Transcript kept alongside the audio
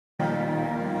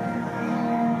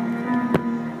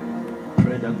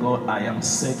God, I am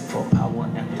set for power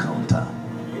encounter.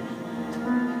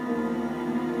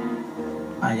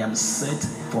 I am set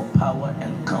for power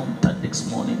encounter this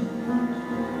morning.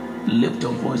 Lift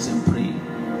your voice and pray.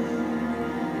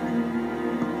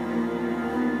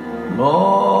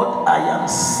 Lord, I am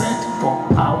set for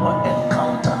power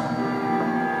encounter.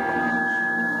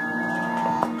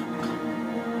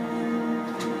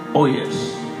 Oh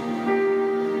yes.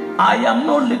 I am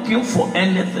not looking for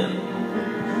anything.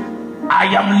 I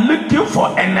am looking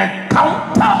for an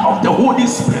encounter of the Holy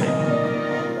Spirit.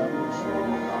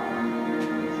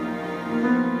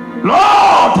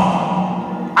 Lord,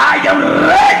 I am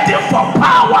ready for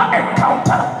power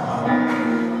encounter.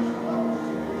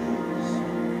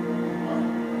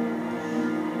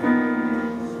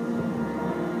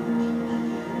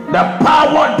 The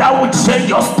power that will change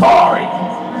your story.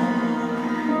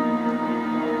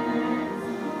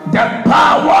 The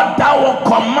power that will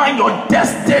command your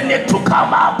destiny to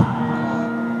come up.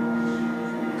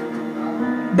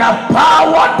 The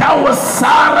power that will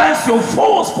silence your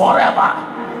foes forever.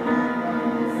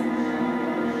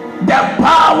 The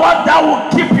power that will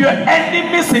keep your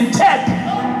enemies in check.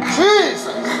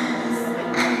 Jesus.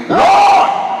 Lord,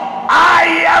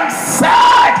 I am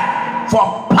set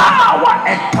for power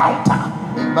encounter.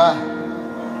 Amen.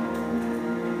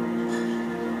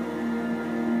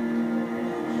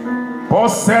 Paul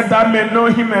said that may know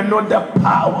him and know the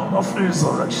power of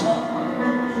resurrection.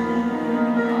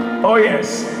 Oh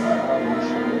yes.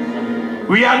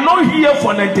 We are not here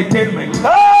for entertainment.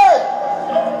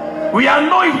 Hey! We are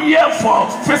not here for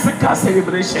physical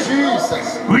celebration.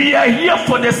 Jesus. We are here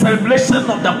for the celebration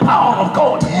of the power of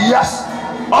God. Yes.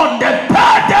 On the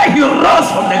third day he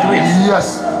rose from the grave.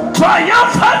 Yes.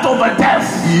 Triumphant over death.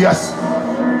 Yes.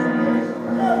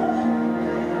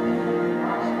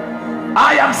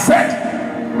 I am set.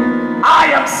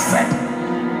 I am set.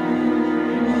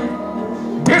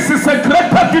 This is a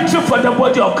greater victory for the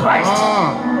body of Christ.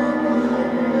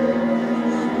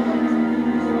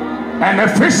 And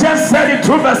Ephesians said in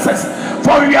 2 verses,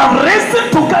 for we have risen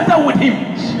together with him.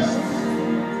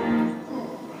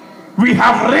 We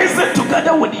have risen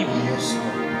together with him.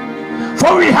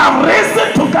 For we have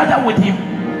risen together with him.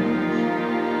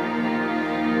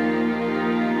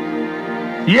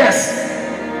 Yes.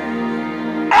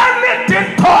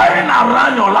 Anything toiling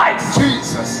around your life,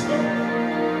 Jesus.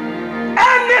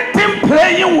 anything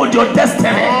playing with your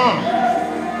destiny,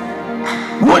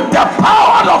 with the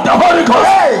power of the Holy Ghost,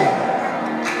 Hey.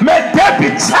 may they be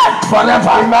checked forever.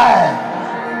 Amen.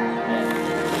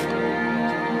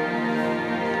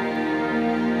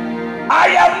 I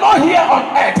am not here on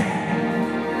earth.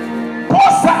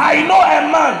 Paul said, I know a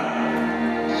man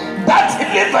that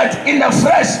liveth in the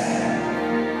flesh.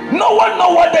 No one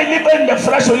knows whether they live in the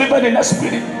flesh or live in the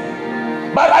spirit.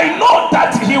 But I know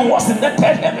that he was in the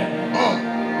third heaven.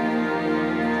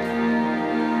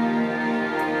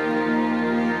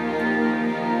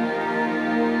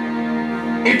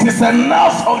 It is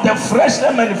enough of the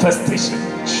fleshly manifestation.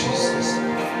 Jesus.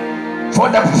 For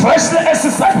the fleshly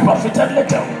exercise profited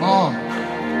little.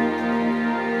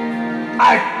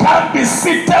 I can't be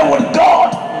seated with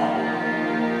God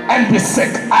and be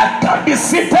sick. I can't be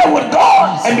seated with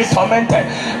God and be tormented.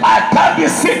 I can't be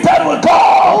seated with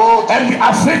God and be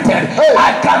afflicted.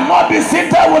 I cannot be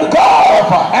seated with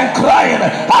God and crying.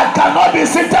 I cannot be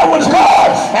seated with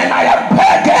God and I am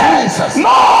begging.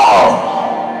 No.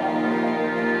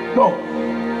 No.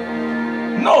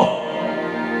 No.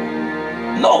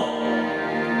 No.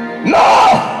 No.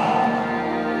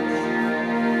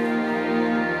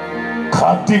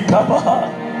 Kadikabaha.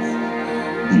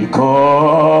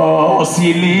 Because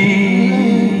he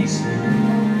lives,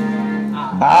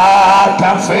 I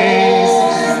can face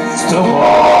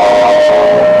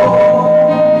tomorrow.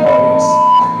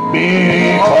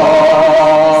 Because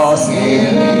he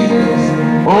lives,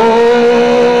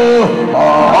 oh,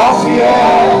 all fear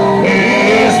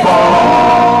is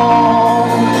gone.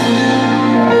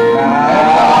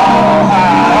 Now I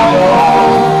know,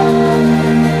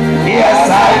 yes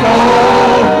I know,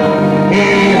 he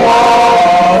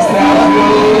was the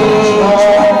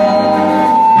future,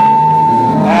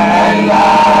 and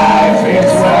life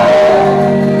is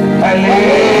well, and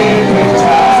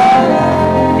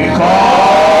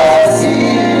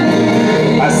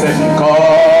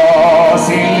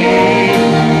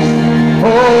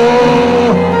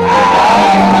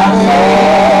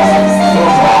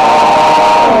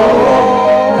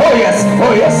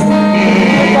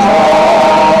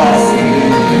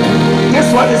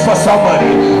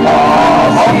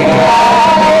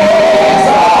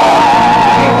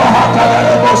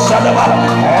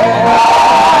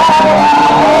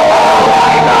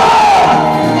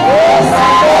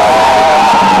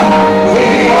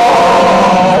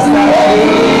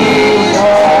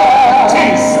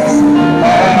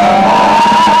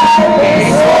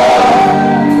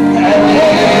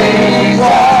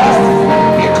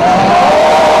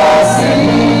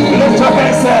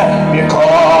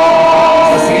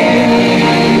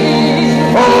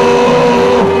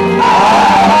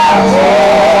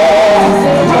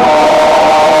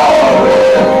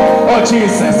Lord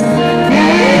Jesus.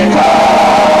 Because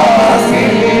He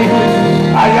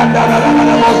lives. I am the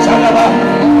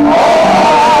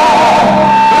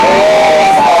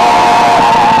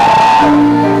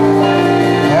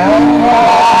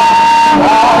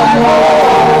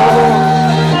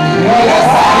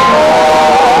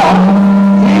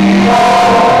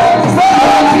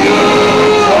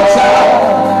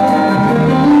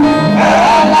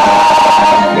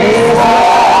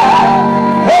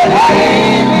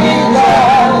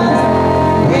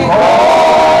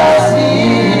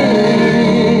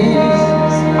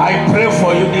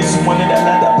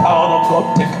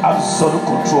absolute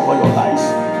control over your life.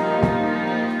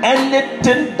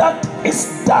 Anything that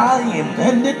is dying,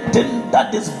 anything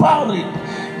that is buried,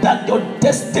 that your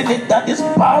destiny that is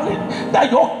buried,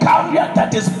 that your career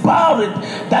that is buried,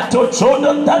 that your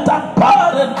children that are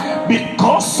buried,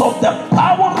 because of the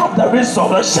power of the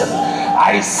resurrection,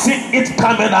 I see it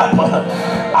coming up.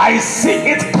 I see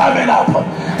it coming up.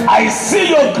 I see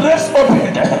your grace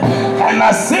opened, and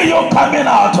I see you coming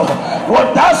out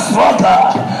without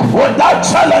struggle, without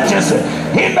challenges.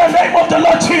 In the name of the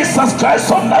Lord Jesus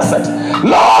Christ of Nazareth,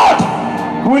 Lord,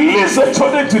 release the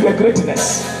children to the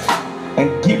greatness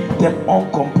and give them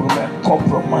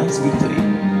uncompromised victory.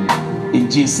 In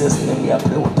Jesus' name we are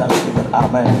praying with thanksgiving.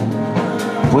 Amen.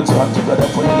 Put your hands together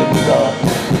for the living God.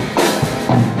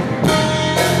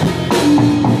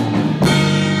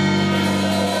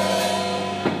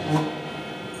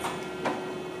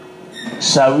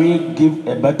 Shall we give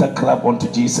a better clap unto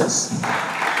Jesus?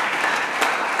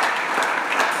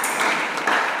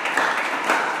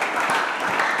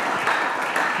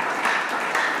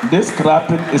 This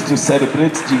clapping is to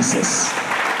celebrate Jesus.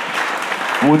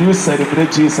 Would you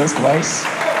celebrate Jesus Christ?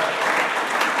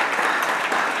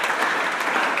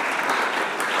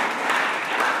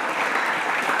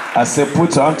 I say,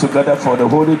 put your hand together for the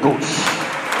Holy Ghost,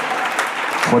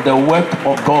 for the work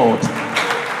of God.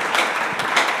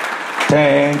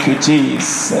 Thank you,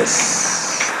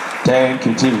 Jesus. Thank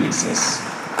you, Jesus.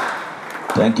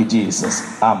 Thank you,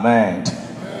 Jesus. Amen.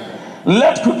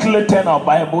 Let's quickly turn our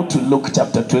Bible to Luke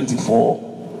chapter 24,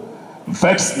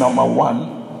 verse number 1.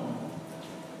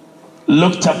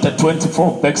 Luke chapter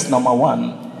 24, verse number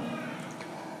 1.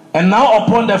 And now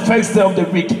upon the first day of the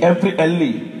week,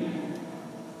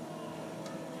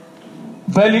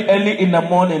 very early in the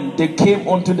morning, they came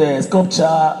unto the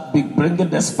sculpture, bringing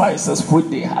the spices which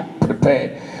they had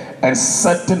prepared, and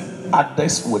certain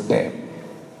others with them.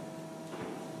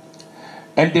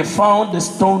 And they found the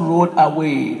stone rolled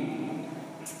away.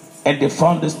 And they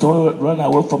found the stone run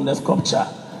away from the sculpture.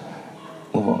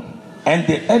 Move on. And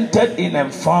they entered in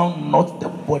and found not the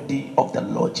body of the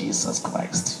Lord Jesus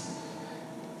Christ.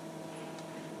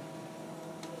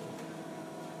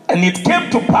 And it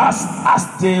came to pass,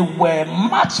 as they were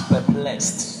much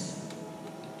perplexed,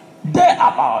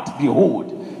 thereabout,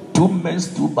 behold, two men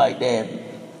stood by them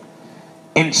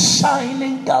in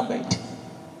shining garment.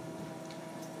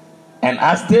 And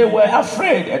as they were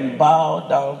afraid and bowed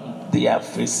down their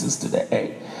faces to the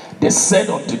earth, they said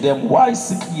unto them, why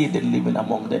seek ye the living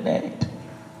among the dead?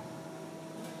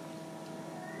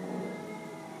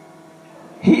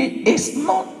 He is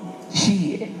not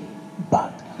here,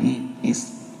 but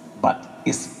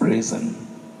is risen.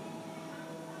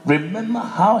 Remember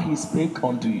how he spake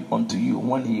unto you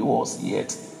when he was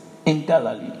yet in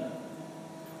Galilee,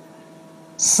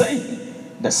 saying,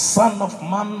 the Son of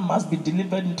Man must be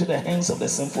delivered into the hands of the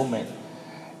sinful men,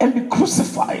 and be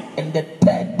crucified, and the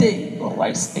third day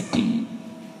rise again.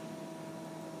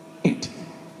 8.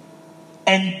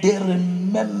 And they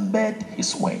remembered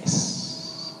his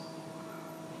ways.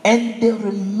 And they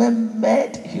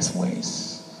remembered his ways.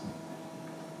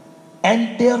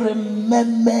 And they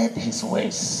remembered his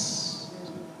ways.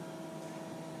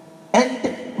 And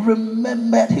they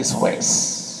remembered his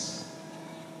ways.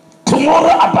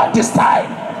 Tomorrow about this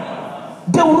time,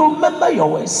 they will remember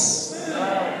your ways.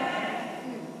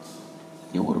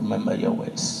 They will remember your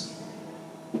ways.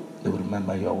 They will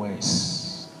remember your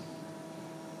ways.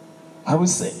 I will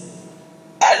say,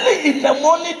 early in the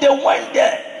morning they went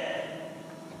there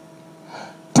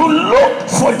to look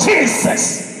for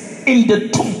Jesus in the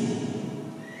tomb.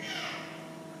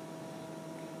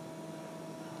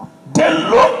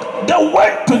 They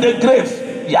went to the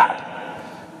graveyard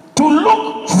to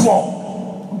look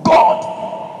for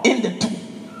God in the tomb.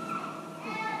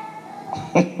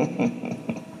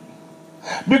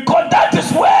 Because that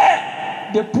is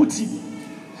where they put him.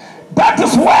 That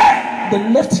is where they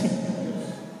left him.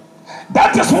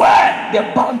 That is where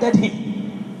they bounded him.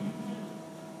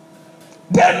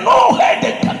 They know where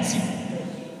they kept him.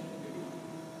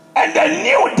 And they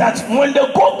knew that when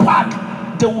they go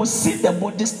back, they will see the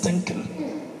body stinking.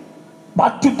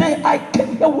 But today I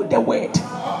came here with the word.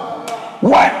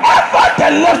 Wherever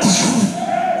they left you,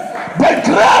 the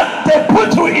grave they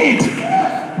put you in,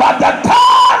 but the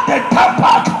time they come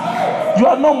back, you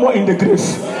are no more in the grave.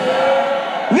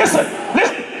 Listen,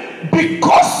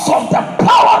 because of the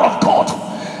power of God,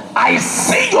 I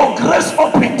see your grace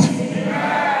opened.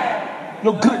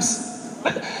 Your grace.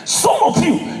 Some of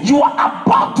you, you are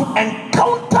about to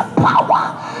encounter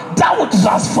power that will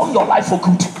transform your life for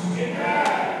good.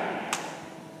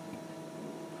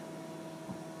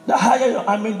 The higher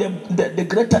the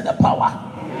greater the power.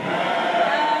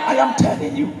 I am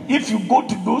telling you, if you go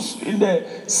to those in the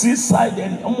seaside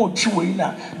and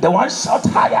the one shout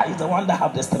higher is the one that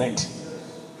have the strength.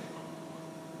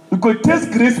 Because it takes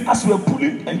grace, as we are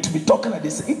pulling and to be talking like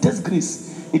this, it takes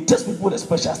grace. It takes people with a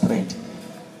special strength.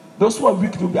 Those who are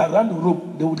weak will be around the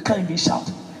rope, they would can't even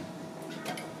shout.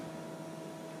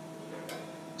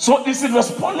 So it's in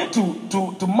responding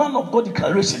to man of God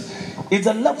declaration. It's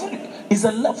a level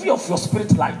of your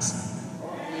spirit light.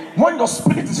 When your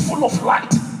spirit is full of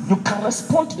light, you can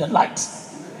respond to the light.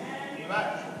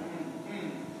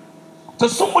 So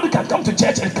somebody can come to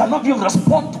church and cannot even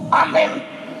respond to amen.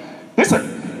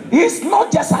 Listen, he's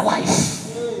not just alive.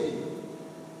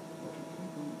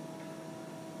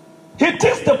 He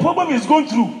thinks the problem is going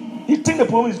through.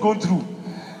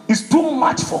 It's too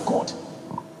much for God.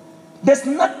 There's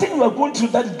nothing you are going through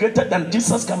that is greater than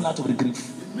Jesus coming out of the grave.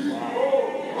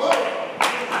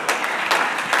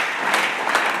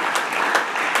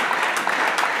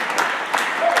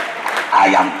 I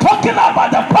am talking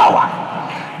about the power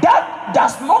that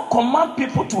does not command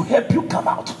people to help you come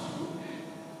out.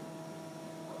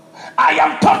 I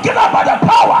am talking about the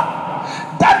power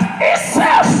that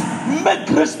itself makes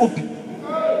grace open.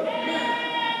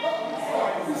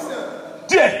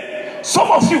 Dear,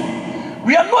 some of you,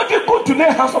 we are not even going to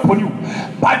lay hands upon you,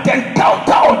 but the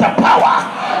encounter of the power,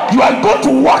 you are going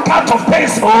to walk out of pain.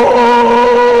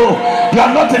 Oh, you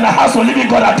are not in the house of living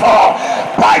God at all.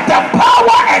 By the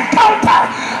power encounter,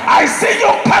 I see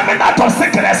you coming out of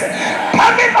sickness,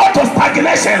 coming out of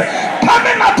stagnation,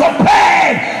 coming out of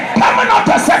pain, coming out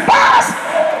of setbacks.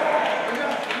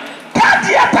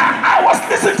 I was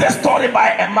listening to a story by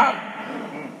a man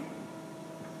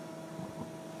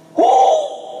who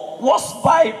was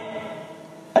by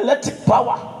electric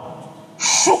power,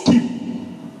 shook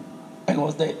him, and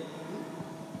was dead.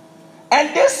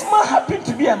 And this man happened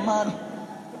to be a man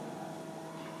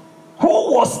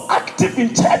who was active in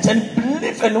church and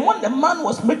believed. And when the man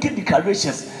was making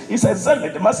declarations, he said,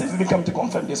 the message will come to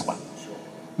confirm this one.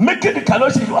 Making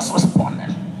declarations, he was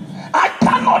responding. I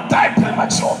cannot die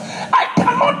premature. I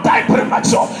cannot die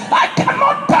premature. I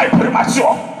cannot die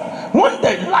premature. When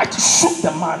the light shook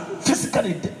the man,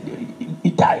 physically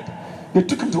he died. They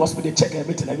took him to hospital, they checked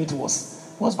everything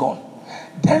was gone.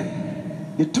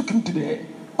 Then they took him to the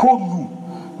cold room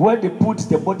where they put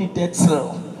the body dead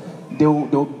cell. They'll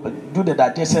do the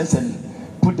digestions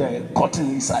and put the cotton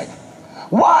inside.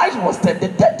 Why was that? The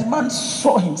dead man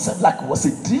saw himself like it was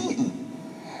a dream.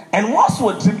 And once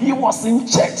he was in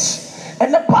church,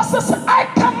 and the pastor said, I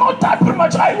cannot die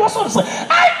premature. I was also saying,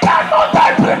 I cannot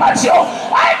die premature.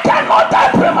 I cannot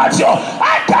die premature.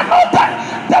 I cannot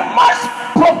die. The man's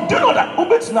do you know that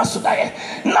Ubet Nasudaya?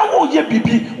 Now you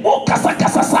baby, oh kasa,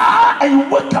 and you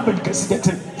wake up and you can see that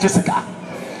physical.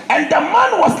 And the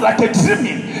man was like a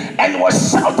dreaming and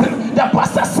was shouting. The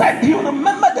pastor said, you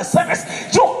remember the service.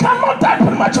 You cannot die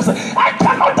premature. I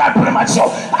cannot die premature.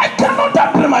 I cannot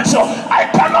die premature. I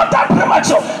cannot die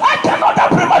premature. I cannot die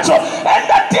premature. And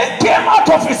the thing came out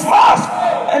of his mouth.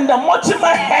 And the multitude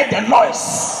heard the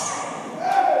noise.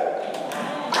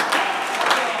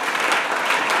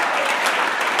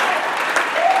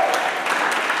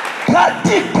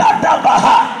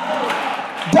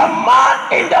 The man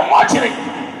in the mortuary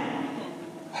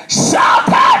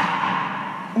shouted,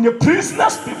 and the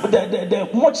prisoners, people, the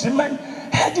mortuary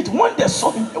heard it. When they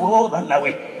saw him, they were all run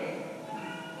away.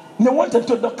 And they wanted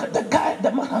to doctor,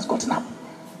 the man has gotten up.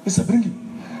 He said, bring him.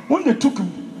 When they took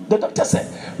him, the doctor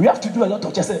said, we have to do a lot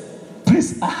of. Just said,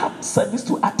 please, I have service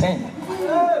to attend.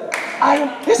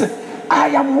 I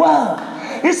am well.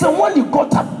 He said, when he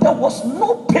got up, there was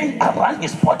no pain around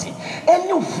his body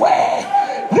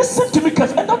anywhere. Listen to me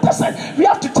carefully. And doctor said, we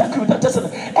have to take you. Doctor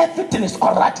said, everything is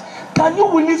all right. Can you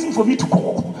release him for me to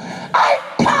go? I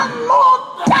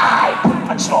cannot die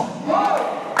premature.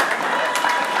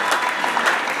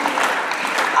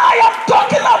 I am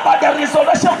talking about the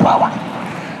resurrection power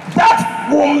that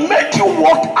will make you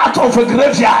walk out of a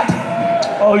graveyard.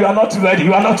 Oh, you are not ready.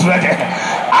 You are not ready.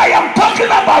 I am talking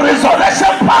about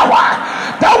resurrection power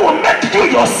that will make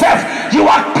you yourself. You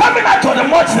are coming out of the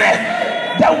mortuary.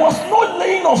 There was no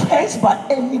laying of hands by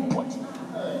anybody.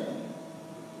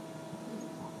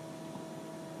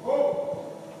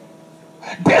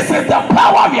 This is the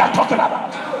power we are talking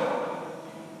about.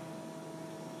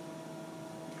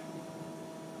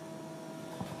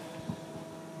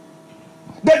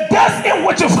 The days in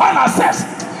which you find ourselves,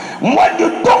 when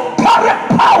you don't carry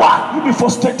power, you'll be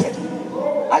frustrated.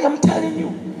 I am telling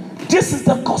you, this is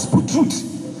the gospel truth.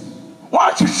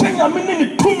 Once you change a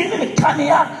minute, 2 minutes,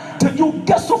 till you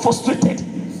get so frustrated.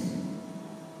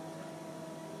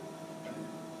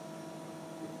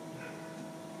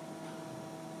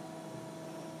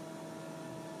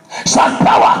 Shout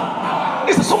power.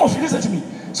 Listen, some of you listen to me.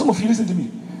 Some of you listen to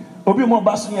me. Obi more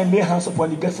basking and lay hands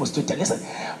upon you get frustrated. Listen,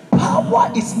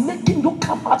 power is making you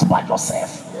come out by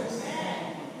yourself.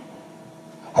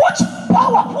 What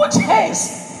power, what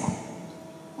hands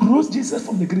rose Jesus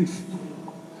from the grave?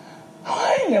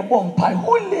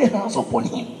 Who lay hands upon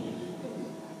him?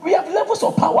 We have levels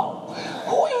of power.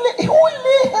 Who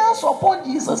lay hands upon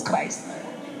Jesus Christ?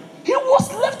 He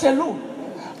was left alone.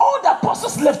 All the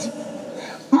apostles left him.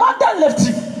 Mother left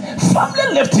him.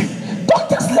 Family left him.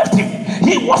 Doctors left him.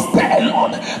 He was there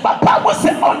alone. But Bible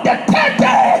said on the third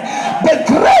day, the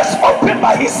graves opened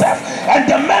by himself, and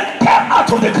the man came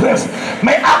out of the grave.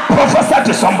 May I prophesy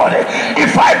to somebody?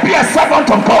 If I be a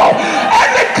servant of God,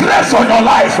 any graves on your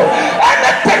life,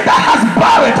 anything that has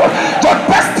buried your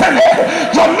destiny,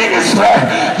 your ministry,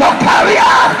 your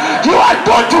career, you are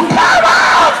going to come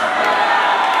out.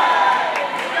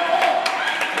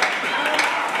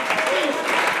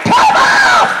 Come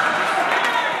out.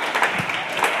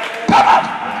 Come out.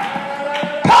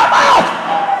 Come out.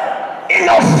 In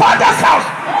your father's house,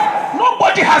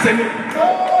 nobody has a name.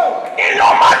 In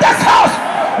your mother's house,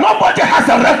 nobody has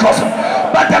a record.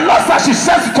 But the Lord says, she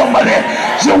says to somebody,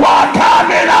 you are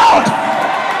coming out.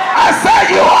 I said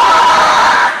you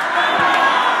are.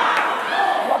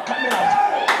 You are coming out.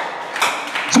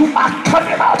 You are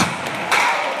coming out.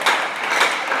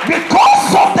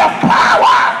 Because of the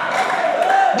power.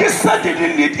 Jesus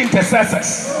didn't need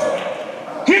intercessors.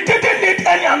 He didn't need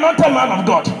any anointed man of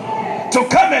God to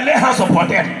come and lay hands upon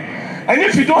them. And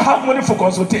if you don't have money for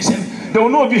consultation, they will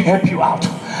not even help you out.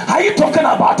 Are you talking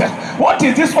about it? What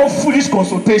is this all foolish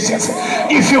consultations?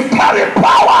 If you carry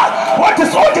power, what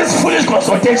is all this foolish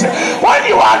consultation? When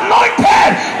you are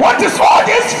anointed, what is all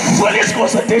these foolish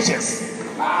consultations?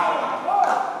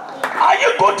 Are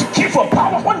you going to keep for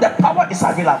power when the power is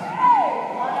available?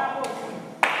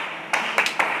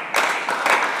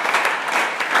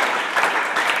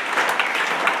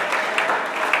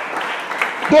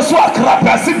 Those who are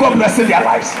clapping, see God blessing their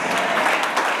lives.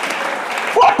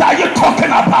 What are you talking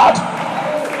about?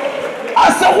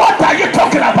 I said, what are you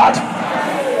talking about?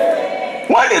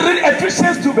 When you read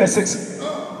Ephesians 2 verse 6,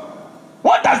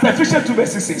 what does Ephesians 2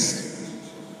 verse 6 say?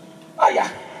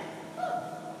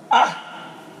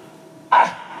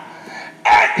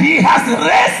 And he has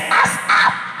raised us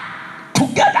up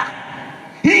together.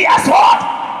 He has what?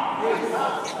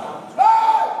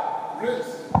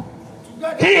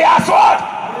 He has what?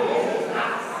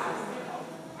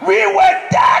 We were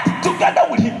dead together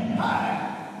with him.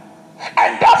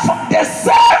 And therefore the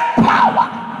same power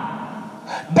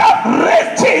that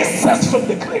raised Jesus from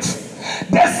the grave,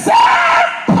 the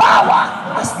same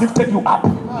power has lifted you up.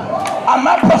 Am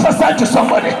I prophesying to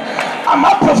somebody? Am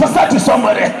I prophesying to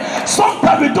somebody?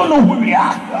 Sometimes we don't know who we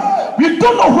are. We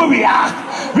don't know who we are.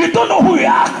 We don't know who we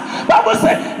are. Bible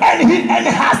says, and he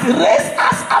has raised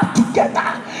us up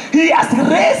together. He has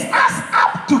raised us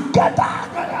up together.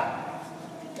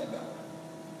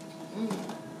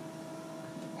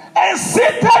 And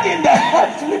seated in the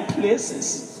heavenly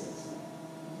places.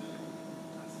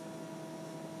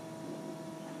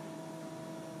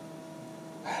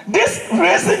 This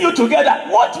raising you together,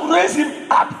 what raised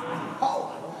him up?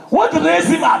 What raised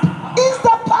him up is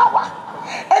the power.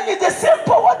 And it's the same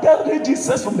power that raised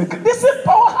Jesus from the grave. The same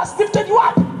power has lifted you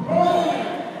up.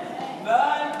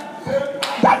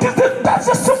 That's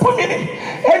the simple meaning.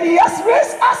 And he has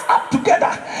raised us up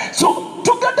together. So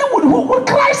together with who? With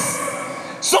Christ.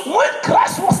 So when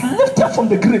Christ was lifted from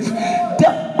the grave,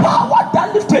 the power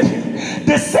that lifted him,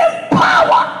 the same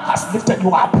power has lifted you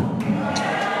up.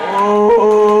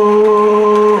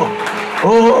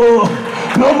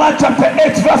 Romans chapter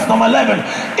 8 verse number 11.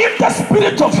 If the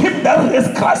spirit of him that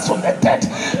raised Christ from the dead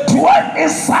dwell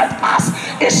inside us,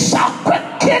 it shall quicken.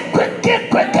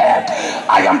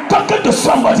 I am talking to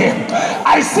somebody.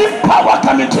 I see power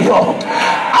coming to you.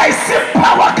 I see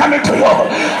power coming to you.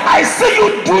 I see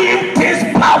you doing things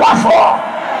powerful.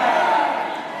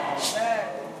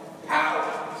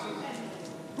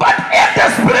 But if the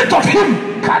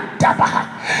him, Adobah,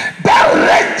 that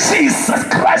raised Jesus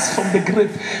Christ from the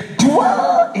grave,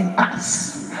 dwell in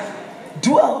us.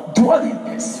 Dwell in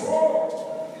us.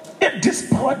 If this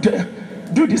power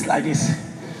do this like this,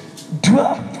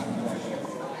 dwell.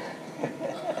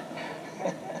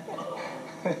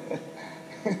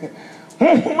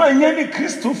 Any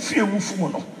Christo fear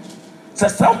wufuno.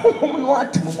 Sasa no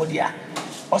atimodia.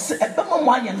 Or say ebema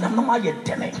mo aye nam no aye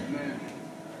dene.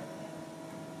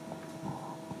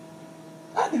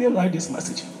 I didn't write this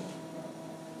message.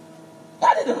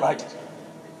 I didn't write it.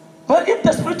 But if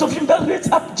the spirit of him that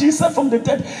raised up Jesus from the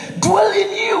dead dwell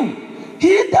in you,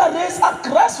 he that raised up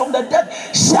Christ from the dead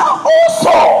shall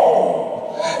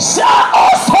also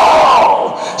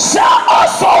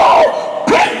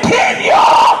quicken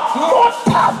your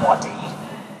mortal body.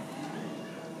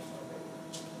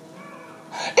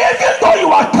 Even though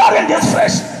you are carrying this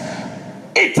flesh,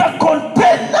 it's a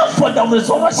container for the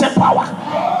resurrection power.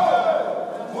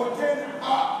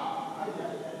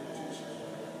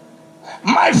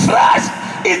 My flesh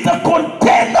is the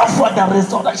container for the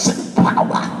resurrection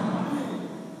power.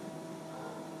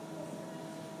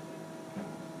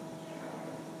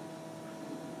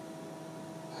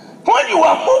 When you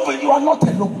are moving, you are not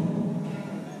alone.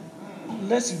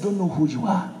 Unless you don't know who you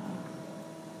are.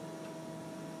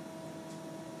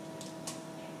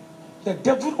 The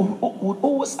devil would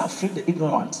always afflict the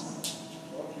ignorant.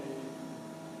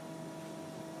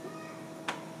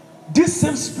 This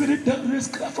same spirit that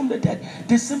raised Christ from the dead,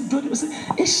 the same God will say,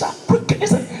 it shall quicken.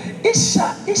 It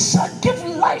shall give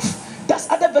life. That's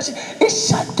other version. It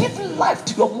shall give life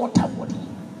to your mortal body.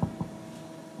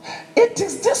 It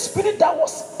is this spirit that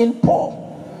was in Paul.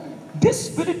 This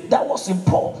spirit that was in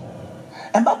Paul.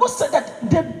 And Bible said that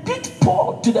they beat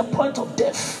Paul to the point of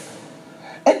death.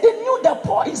 And they knew that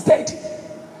Paul is dead.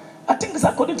 I think it's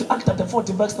according to Acts chapter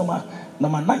 14, verse number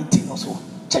 19 or so.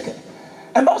 Check it.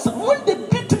 And Bible said when they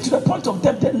beat him to the point of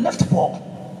death, they left Paul.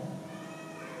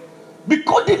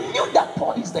 Because they knew that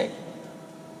Paul is dead.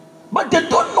 But they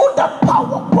don't know the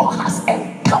power Paul has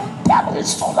encountered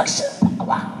resurrection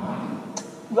power.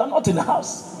 You are not in the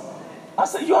house. I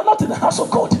said, you are not in the house of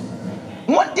God.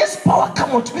 When this power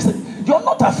comes on to you, you are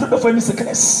not afraid of any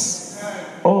sickness.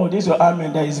 Oh, this your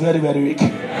amen that is very, very weak.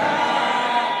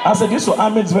 I said, this your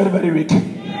amen is very, very weak.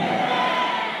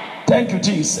 Thank you,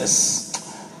 Jesus.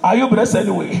 Are you blessed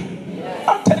anyway?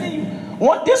 I'm telling you,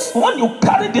 when you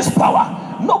carry this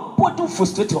power, nobody will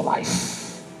frustrate your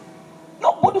life.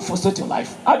 Nobody will frustrate your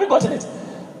life. Have you gotten it?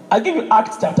 I give you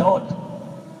Acts chapter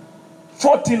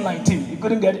 14:19. You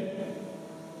couldn't get it?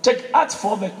 Check Acts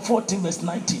 14 verse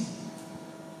 19.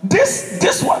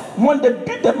 This one, when they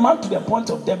beat the man to the point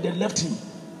of death, they left him.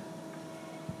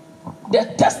 They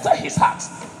tested his heart,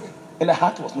 and the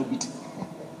heart was not beating.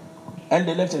 And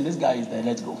they left him. This guy is there.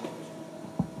 Let's go.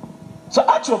 So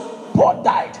actually, Paul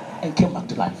died and came back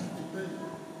to life.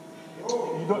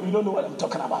 You don't know what I'm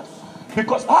talking about.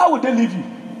 Because how would they leave you?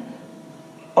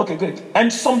 Okay, great.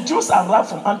 And some Jews arrived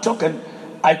from Antioch and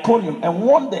Iconium and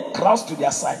won the crowds to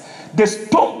their side. They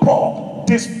stoned Paul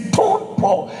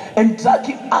and dragged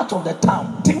him out of the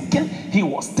town, thinking he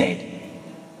was dead.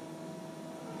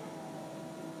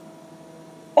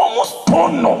 Almost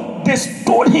stoned him. They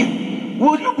stoned him.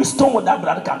 Will you be stoned with that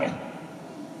blood coming?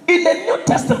 In the New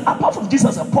Testament, apart from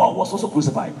Jesus, and Paul was also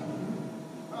crucified.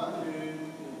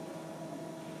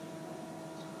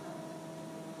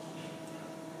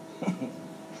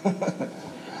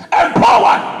 And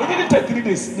power, it didn't take 3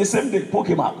 days. The same day, poke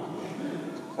him out.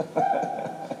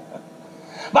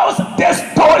 But they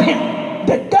stole him.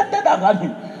 They gathered around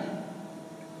him.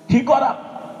 He got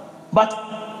up. But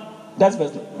that's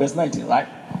verse 19, right?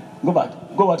 Go back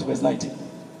to verse 19.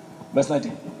 Verse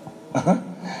 19.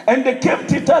 And they came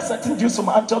to certain Jews from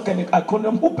Antioch and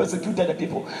Iconium who persecuted the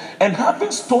people, and having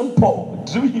stoned Paul,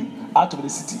 drew him out of the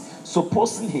city,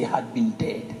 supposing he had been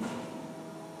dead.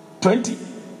 20.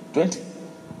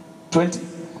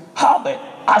 However,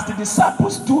 as the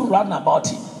disciples do run about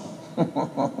him,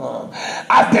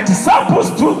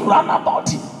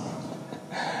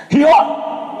 he heard.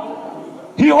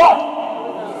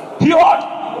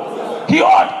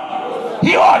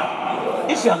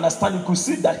 If you understand, you could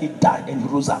see that he died and he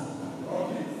rose up.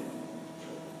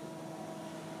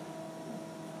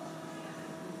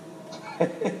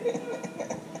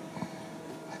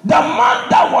 The man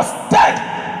that was dead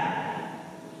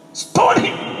stoned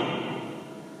him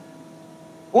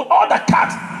with all the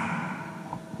cat.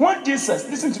 When Jesus,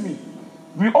 listen to me,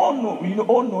 we all know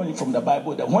it from the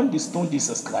Bible that when they stoned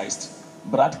Jesus Christ,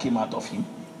 blood came out of him,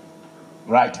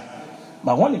 right?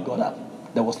 But when he got up,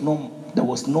 there was no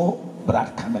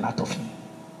blood coming out of him.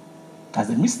 As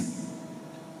a mystery.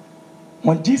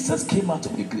 When Jesus came out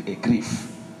of a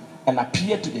grave and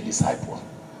appeared to the disciple,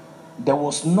 there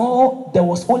was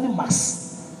only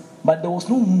marks, but there was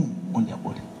no wound on their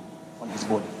body, on his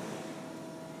body.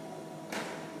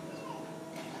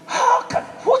 How can,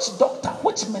 which doctor,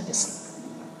 which medicine?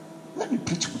 Let me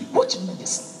preach with you. Which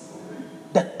medicine?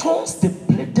 The thorns they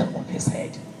bleeded on his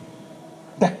head,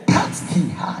 the cuts he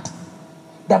had,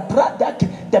 the blood that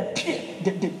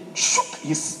they shook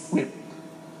his rib.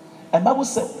 And Bible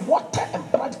said water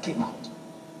and blood came out.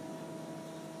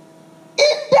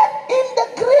 In the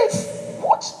grave,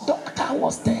 what doctor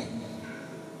was there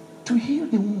to heal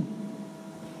the wound,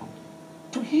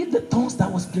 to heal the thorns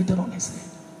that was bleeding on his head?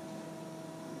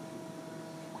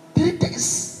 3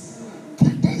 days,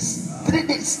 3 days, 3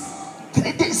 days,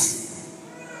 3 days.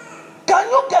 Can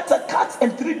you get a cut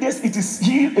in 3 days? It is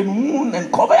healed and wound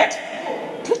and covered.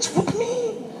 Preach with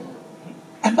me.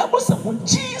 And Bible said when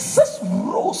Jesus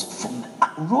rose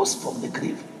from the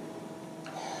grave,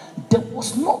 there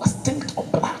was no stint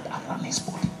of blood around his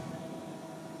body.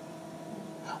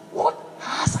 What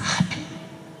has happened?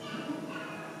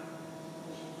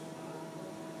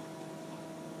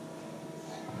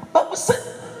 Bible said,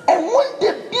 and when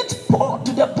they beat Paul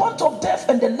to the point of death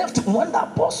and they left him, when the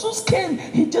apostles came,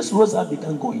 he just rose up and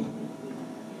began going.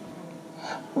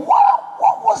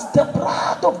 What was the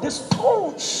blood of the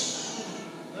stones?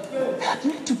 Help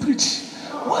me to preach.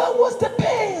 Where was the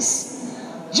pains?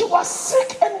 You are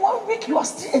sick and 1 week you are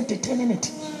still entertaining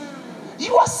it.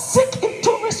 You are sick in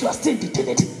 2 weeks, you are still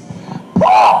entertaining it.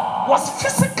 Paul was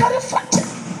physically fractured,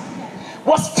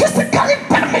 was physically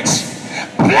damaged,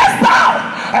 blessed down.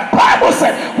 And Bible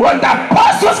said when the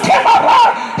apostles came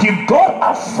around, he got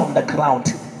up from the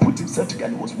ground, put himself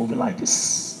together, and was moving like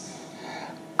this.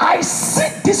 I see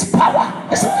this power.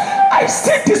 Listen, I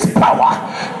see this power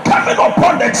coming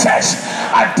upon the church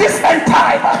at this end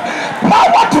time.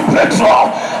 Power to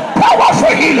breakthrough, power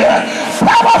for healing,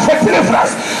 power for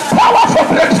deliverance, power for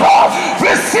breakthrough.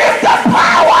 Receive the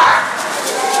power.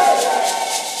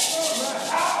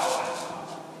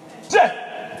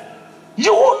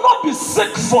 You will not be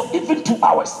sick for even 2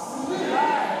 hours.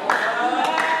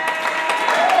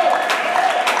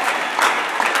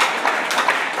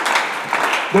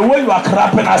 The way you are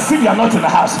clapping, I see you are not in the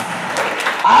house.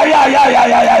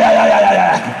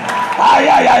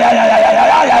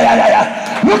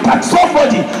 Look at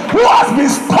somebody who has been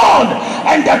stoned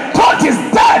and the thought is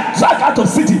dead, dragged out of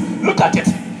city. Look at it.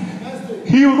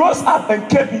 He rose up and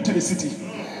came into the city.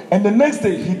 And the next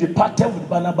day he departed with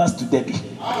Barnabas to Derbe.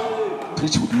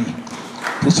 Preach with me.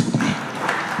 Preach with me.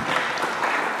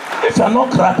 If you are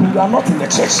not clapping, you are not in the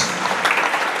church.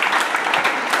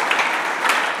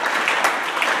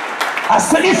 I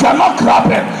said, if you are not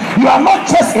clapping, you are not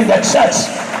just in the church.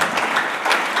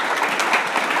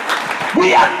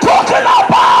 We are talking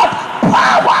about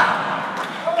power.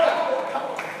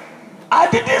 I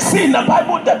didn't see in the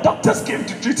Bible that doctors came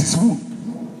to treat his wound.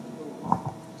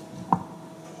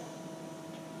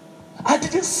 I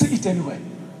didn't see it anywhere.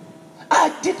 I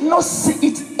did not see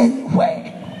it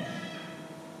anywhere.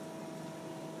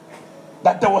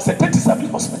 That there was a 37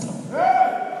 hospital.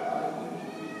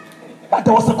 That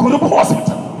there was a Kurubu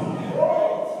hospital.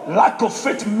 Lack of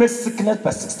faith makes sickness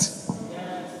persist.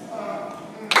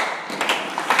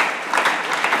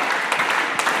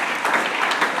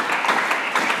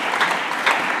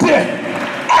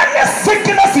 Any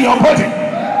sickness in your body.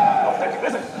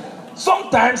 Listen,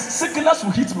 sometimes sickness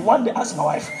will hit me. One day, ask my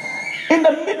wife, in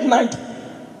the midnight,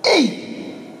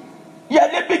 hey, yeah,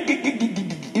 let me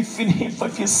if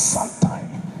it's sometime,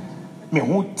 me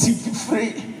won't TV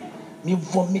free. Me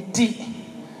vomiting.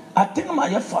 I think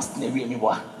my fasting area me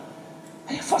wa.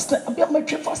 I fasting. I be my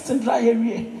fasting dry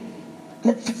area.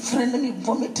 Let friend me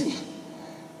vomiting.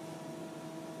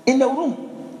 In the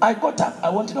room, I got up. I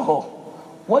went to the hall.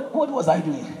 What was I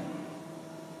doing?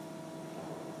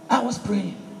 I was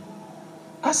praying.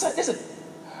 I said, listen,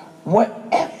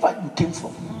 wherever you came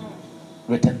from,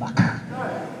 return back.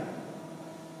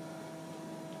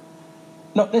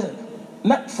 No, listen.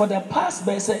 Not for the past,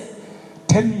 but say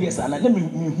 10 years and let me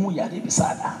who ya de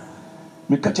besada.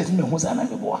 Me catch it me who sana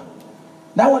me boa.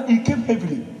 That one it came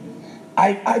heavily.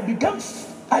 I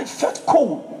felt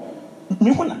cold.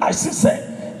 Me when I see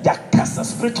say that cast the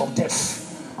spirit of death.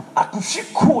 I could feel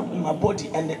cold in my body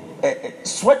and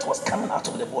sweat was coming out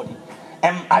of the body.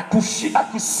 And I could see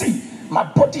my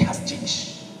body has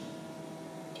changed.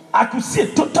 I could see a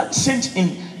total change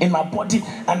in my body,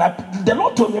 and the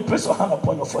Lord told me, place your hand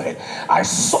upon your forehead. I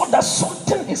saw that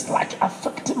something is like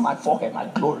affecting my forehead, my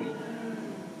glory.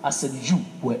 I said, you,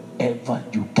 wherever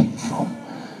you came from,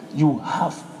 you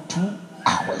have 2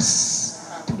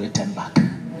 hours to return back.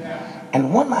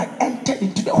 And when I entered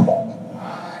into the hall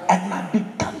and I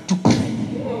began to pray,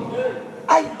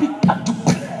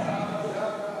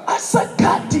 I said,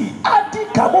 Kati, Adi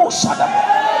Kabo Shada.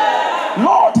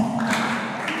 Lord,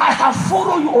 I have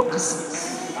followed you all these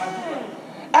years.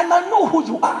 And I know who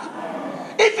you are.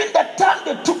 Even the time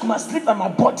they took my sleep and my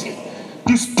body,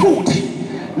 you stood.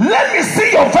 Let me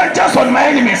see your vengeance on my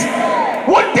enemies.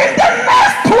 Within the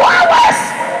next 2 hours.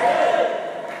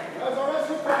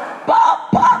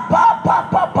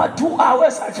 2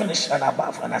 hours I finished and I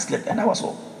bathed and I slept and I was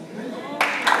home.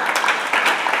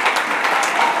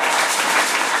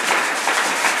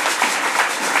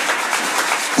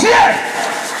 Here.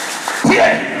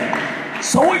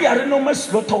 So we are no more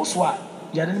slow to swat.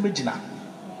 You are in the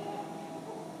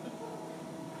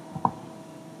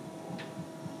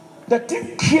The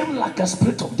thing came like a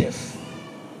spirit of death.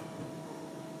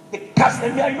 Because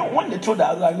I know when they throw the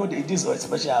arrow, I know they did a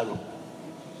special arrow.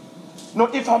 No,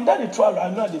 if I'm done the trial, I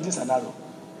know they did an arrow.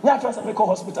 Now, first I call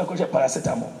hospital, I call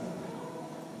paracetamol.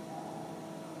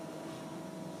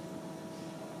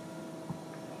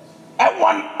 And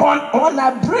when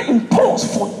I brain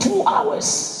paused for 2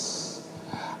 hours,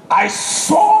 I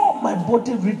saw my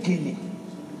body regaining.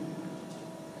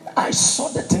 I saw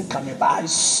the thing coming back. I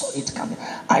saw it coming.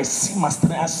 I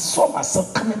saw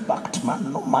myself coming back to my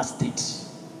normal state.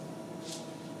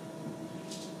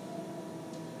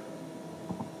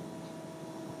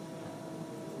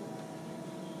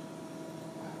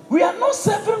 We are not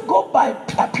serving God by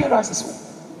appearances.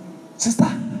 Sister,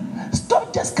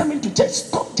 stop just coming to church.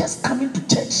 Stop just coming to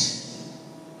church.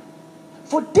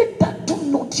 For they that do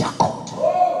not their God,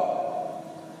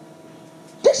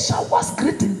 they shall was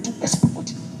great and do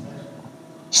exploit.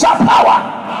 Shout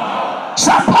power!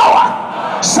 Shout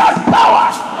power! Shout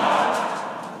power!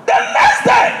 The next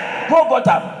day, Paul got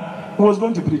up. He was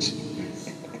going to preach.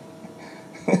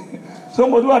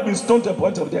 Somebody who had been stoned to the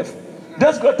point of death.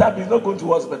 Just got up. He's not going to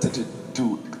hospital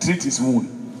to treat his wound.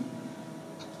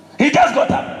 He just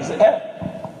got up. He said, "Hey,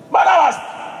 Barnabas,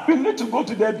 we need to go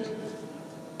to Debbie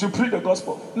to preach the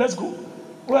gospel. Let's go.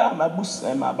 Where are my books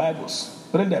and my Bibles?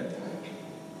 Bring them.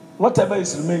 Whatever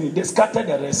is remaining, they scatter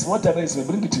the rest. Whatever is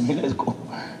remaining, bring it to me. Let's go."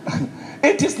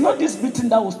 It is not this beating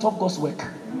that will stop God's work.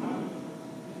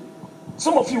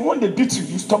 Some of you, when they beat you,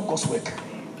 you stop God's work.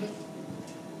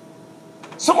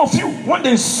 Some of you, when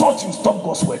they insult you, stop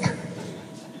God's work.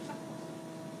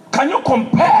 Can you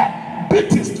compare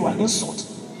beatings to an insult?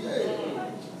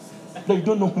 That you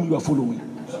don't know whom you are following.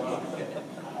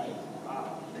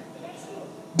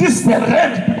 This is the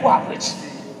realm people average.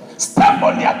 Stamp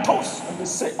on their toes and they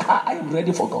say, I am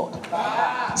ready for God.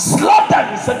 Slap them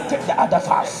and say, take the other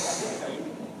half.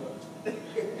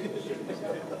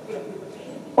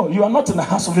 Oh, you are not in the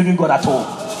house of living God at all.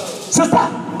 Sister,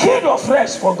 kill your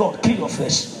flesh for God. Kill your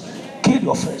flesh. Kill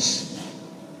your flesh.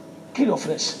 Kill your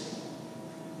flesh.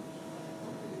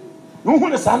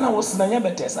 Who is Hannah was in a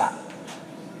Yabetesa?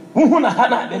 Who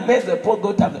Hannah, the next the poor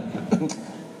go tablet.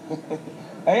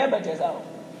 I am Betesa.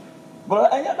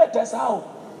 But I am Betesa.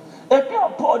 If you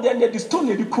are poor, then they stone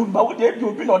the coon, but would they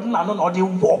be not none or the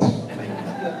warp?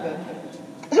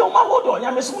 You hold on,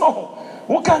 I miss no.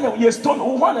 What kind of your stone?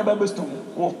 Who one ever stone?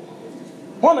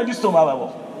 One of these stone,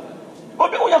 however.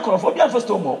 But we are for the first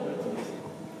stone.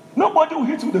 Nobody will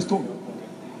hit with the stone.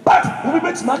 But we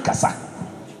bet Makasa.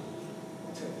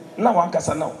 Now one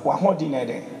Kasa now, one holding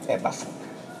a baffle.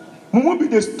 Who will be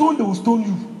the stone that will stone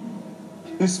you?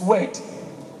 Is word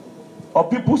or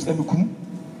people's enukum.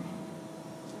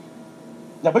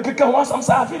 The Becca wants some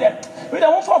savvy that we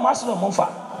don't want for Master Monfa.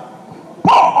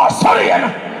 Oh, sorry,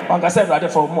 Anna. One said rather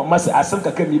for Master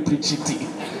Asanka can be preach it.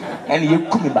 And you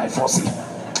come by force.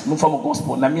 No from a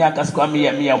gospel. Namia Casquami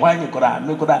and me a wine.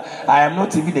 I am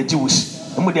not even a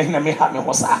Jewish. No more than me have me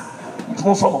was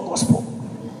move from a gospel.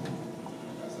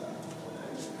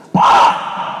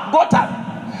 Got up.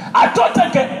 I thought I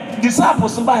could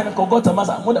disciples buy and got a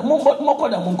master. More than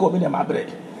Munko in my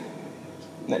bread.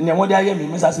 What I am,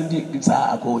 Mrs. Indeed,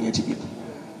 I call you.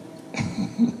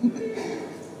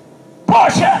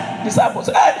 Portia, disciples,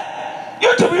 hey,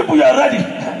 you two people, you are ready.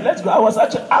 Let's go. I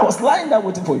was lying there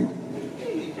waiting for you.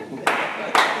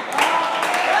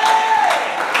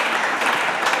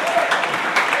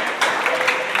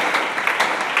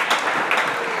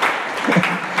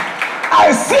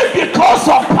 I see because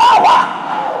of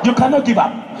power, you cannot give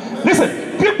up. Listen,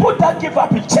 people that give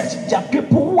up in church, they are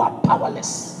people who are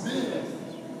powerless.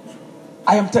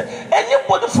 I am telling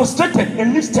anybody frustrated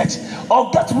in this church or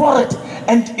get worried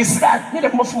and is like,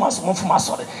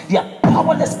 they are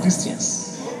powerless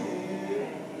Christians.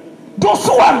 Those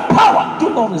who are in power do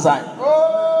not resign.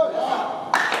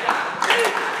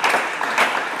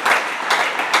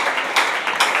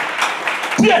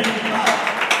 Fear.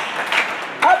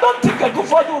 I don't think a good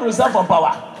father will resign from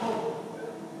power.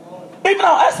 Even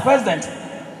our ex-president,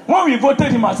 when we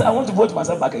voted him, I said, I want to vote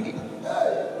myself back again.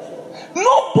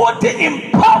 Nobody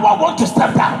in power want to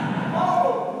step down.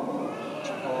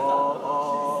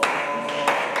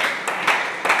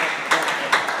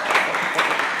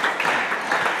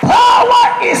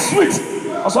 Power is sweet.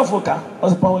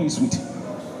 Also, power is sweet.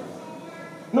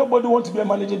 Nobody wants to be a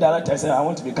managing director. I say, I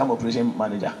want to become operation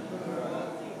manager.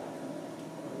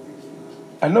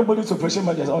 And nobody's operation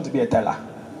manager. I want to be a teller.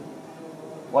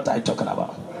 What are you talking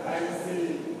about?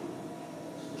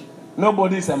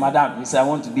 Nobody is a madam. You say, I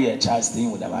want to be a child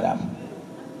staying with a madam.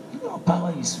 No,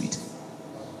 power is sweet.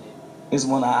 It's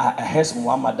when I heard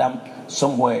one madam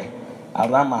somewhere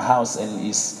around my house and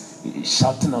is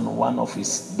shouting on one of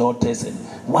his daughters and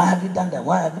why have you done that?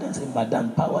 Why have you done that?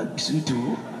 Madam, power is sweet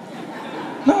too.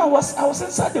 No, I was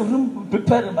inside the room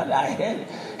preparing, but I heard it.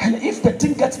 And if the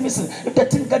thing gets missing, if the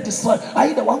thing gets destroyed, are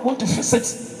you the one going to fix it?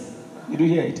 Did you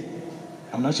hear it?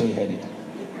 I'm not sure you heard it.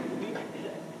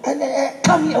 And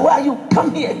come here, where are you?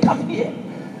 Come here, come here.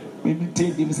 Maybe tell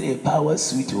them say power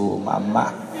sweet, oh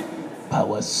mama,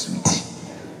 power sweet.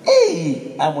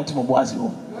 Hey, I want to moboazi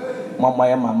you. Mama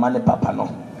ya mama ne papa no.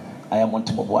 I want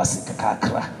to moboazi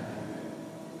kakakra.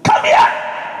 Come here.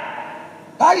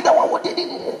 Are you the one who did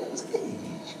it?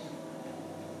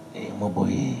 Hey, my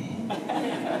boy.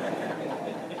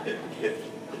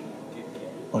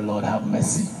 Oh Lord, have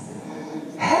mercy.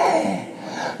 Hey,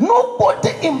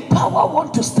 nobody in power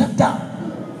want to step down.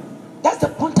 That's the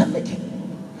point I'm making.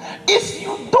 If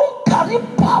you don't carry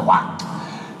power,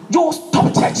 you will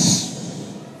stop church.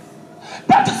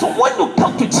 That is when you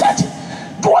come to church.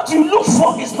 What you look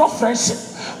for is not friendship.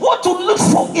 What you look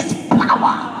for is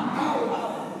power.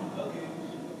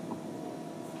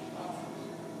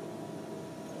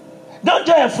 Don't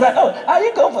join a friend. Oh, are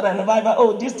you going for the revival?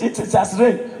 Oh, this has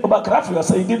rain. Oh, but cry for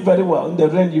yourself. You did very well. In the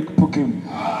rain you put in.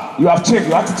 You have changed.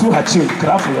 Your attitude has changed.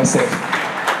 Cry for yourself.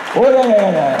 Oh,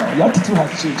 yeah. Your attitude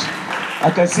has changed.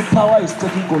 I can see power is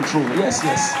taking control. Yes.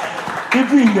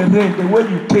 Even in the rain, the way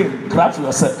you came, cry for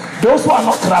yourself. Those who are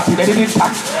not clapping, they didn't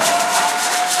come.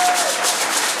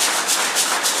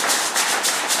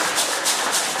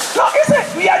 No,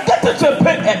 isn't we are getting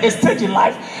to a stage in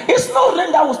life. It's no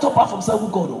rain that will stop us from serving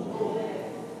God.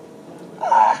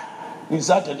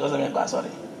 Insulted doesn't make God sorry.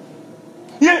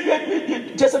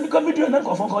 Just because we do an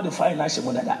phone call the fire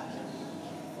national monada.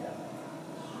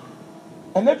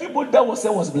 And everybody that was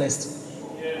there was blessed.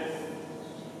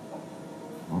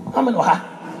 How many?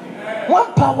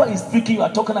 One power is speaking, you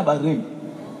are talking about rain.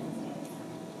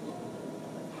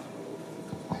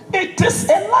 It is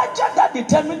Elijah that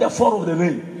determined the fall of the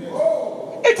rain.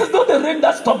 It is not the rain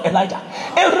that stopped Elijah.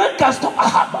 A rain can stop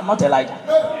Ahab, but not Elijah.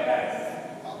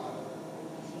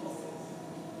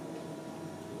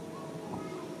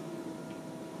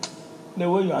 The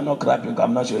way you are not clapping,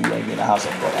 I'm not sure you are in the house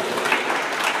of God.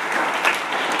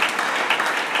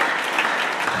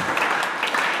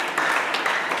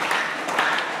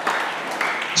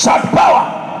 Shout power.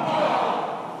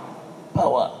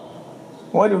 Power.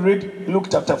 When you read Luke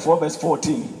chapter 4 verse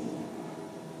 14.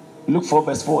 Luke 4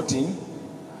 verse 14.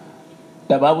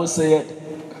 The Bible said,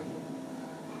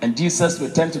 and Jesus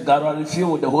returned to Galilee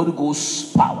filled with the Holy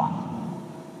Ghost power.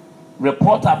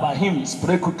 Report about him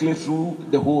spread quickly through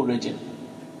the whole region.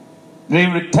 They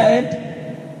returned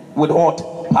with what?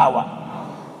 Power.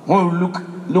 When we look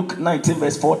Luke 19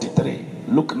 verse 43.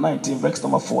 Luke 19 verse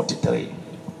number 43.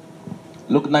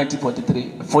 Luke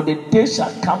 19:43. For the day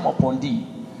shall come upon thee,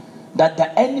 that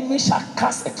the enemy shall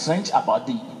cast a trench about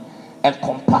thee, and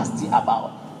compass thee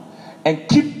about, and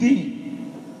keep thee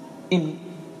in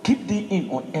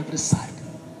on every side.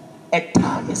 A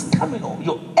time is coming on.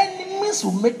 Your enemies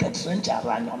will make a trench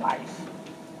around your life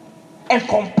and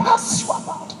compass you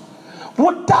about.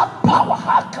 With that power,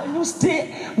 how can you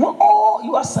stay when all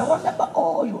you are surrounded by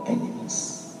all your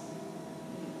enemies?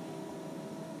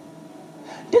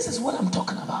 This is what I'm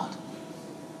talking about.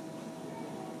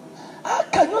 How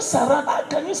can you surround? How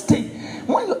can you stay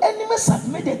when your enemies have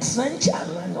made a trench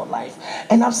around your life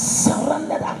and have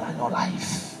surrounded around your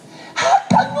life? How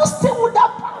can you stay with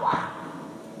that power?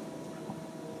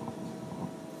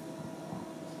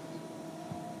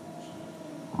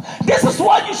 This is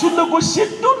why you should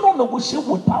negotiate. Do not negotiate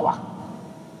with power.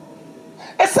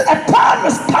 It's a time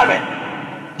is coming.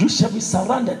 You shall be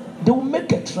surrounded. They will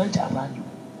make a trench around you.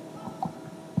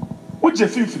 What you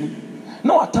feel?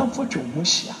 No time for your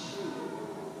mushia.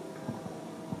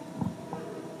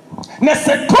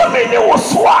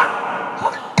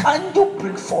 How can you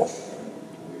break forth?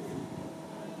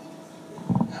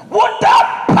 With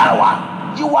that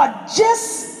power, you are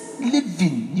just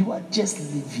living. You are just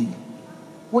living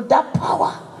with that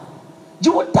power.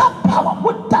 You with that power.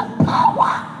 With that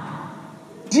power.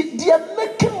 They are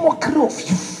making mockery of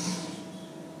you.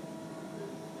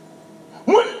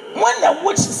 When a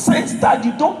witch sense that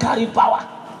you don't carry power,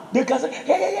 they can say,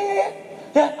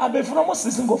 hey, I've been from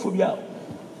season go for you.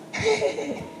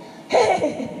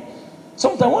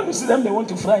 Sometimes when you see them, they want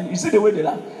to fry. You see the way they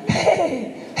laugh.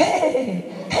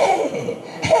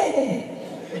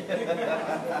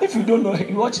 If you don't know,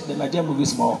 you watch the Nigerian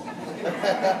movies more.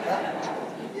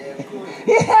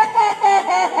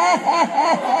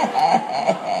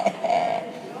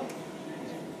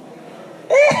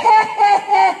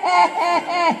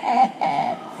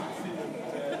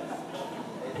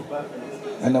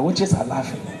 And the witches are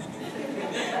laughing.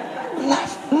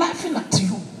 Laughing at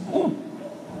you. Ooh.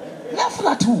 Laughing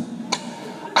at you.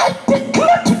 I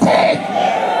declare today,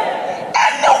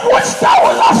 any witch that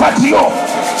will laugh at you,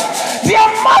 their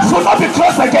mouth will not be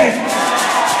closed again.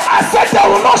 I said they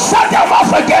will not shut their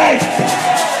mouth again.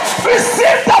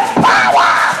 Receive the power.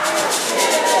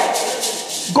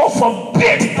 God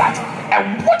forbid that a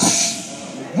witch,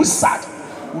 wizard,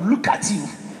 will look at you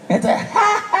and say,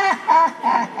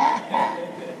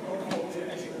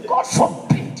 God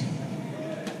forbid.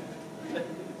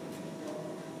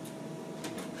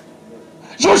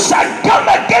 You shall come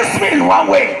against me in one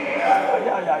way,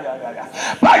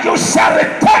 but you shall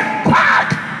return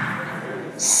back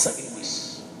 7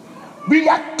 ways. We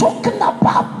are talking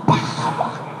about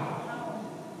power.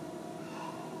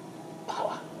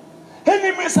 Power.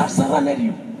 Enemies have surrounded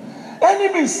you.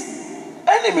 Enemies,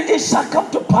 it shall come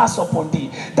to pass upon thee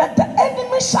that the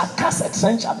enemy shall cast a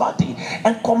trench about thee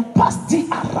and compass thee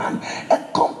around,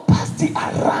 and compass thee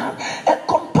around, and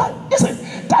compass. Listen,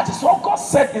 that is what God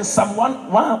said in Psalm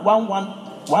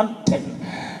 110,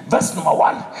 verse number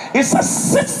 1. It says,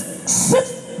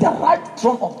 sit the right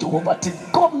throne of Jehovah till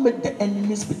God make the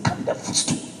enemies become the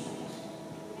footstool.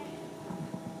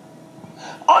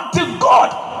 Until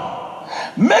God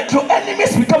make your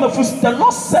enemies become a footstool, the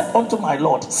Lord said unto my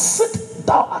Lord, sit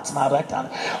thou at my right hand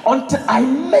until I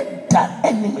make the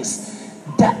enemies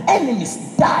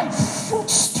thy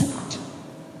footstool.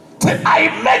 Till I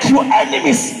make your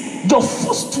enemies your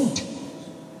footstool.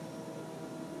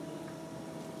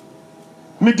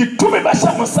 Me di to me ba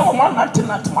sha mo sa mo nante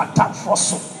my time for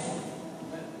so.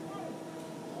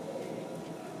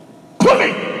 To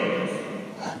me.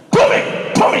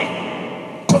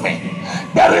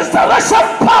 The resurrection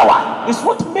power is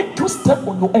what makes you step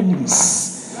on your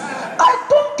enemies. I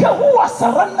don't care who are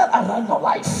surrounded around your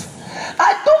life.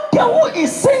 I don't care who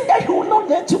is saying that he will not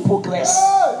let you progress.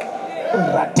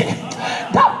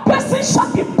 That person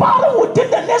shall be bound within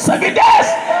the next 7 days.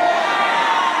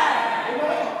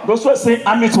 Those who are saying,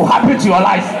 I mean, to happen to your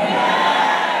life.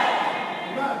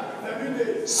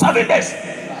 7 days.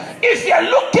 If you are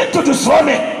looking to destroy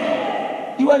me,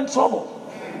 you are in trouble.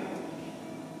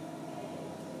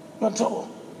 You are in trouble.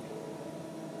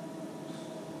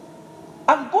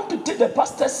 I'm going to take the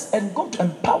pastors and going to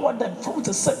empower them from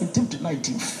the 17th to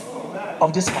 19th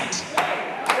of this month.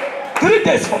 3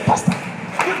 days for pastor.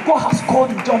 If God has called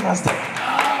you, join us there.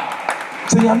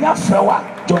 Say, I'm not fraud,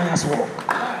 join us all.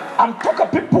 I'm talking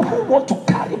people who want to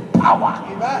carry power.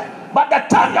 But the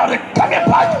time you're coming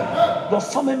back, your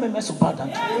family members will bow down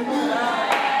to you.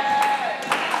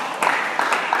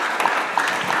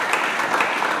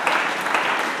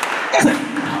 Listen,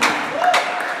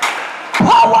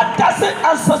 power doesn't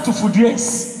answer to foodies.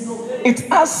 It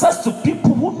answers to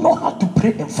people who know how to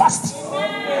pray and fast.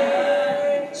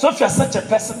 So if you're such a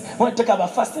person, when you talk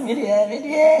about fasting,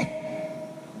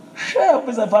 sure,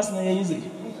 it's a fasting easy.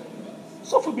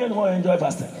 So for being who enjoy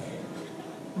fasting,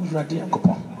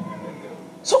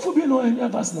 so for being who enjoy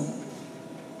fasting,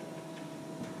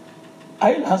 are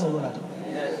you in the house of God?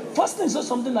 Fasting is not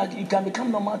something like it can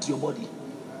become normal to your body.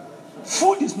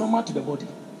 Food is normal to the body,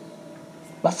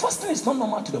 but fasting is not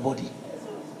normal to the body.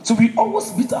 So we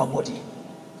always beat our body.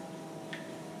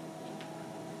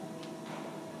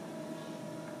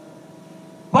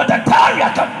 But the time you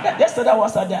come, yesterday I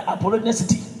was at the Apollo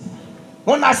City.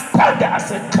 When I started there, I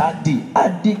said, Kadi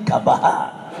Adi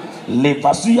Kabaha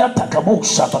Levasuya Takabu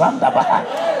Shabranda Baha.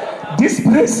 This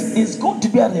place is going to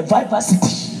be a revival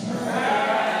city.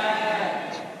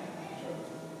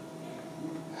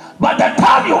 But the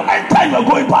time you enter, you are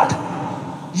going back.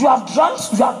 You have drunk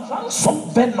some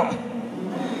venom.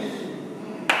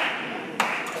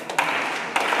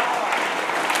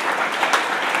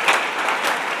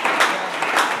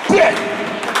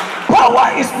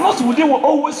 Power is not within what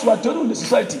always you are doing in the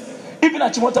society. Even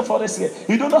at Chimota Forest here,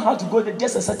 you don't know how to go there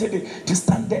just a Saturday to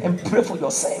stand there and pray for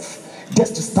yourself.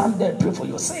 Just to stand there and pray for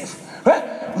yourself.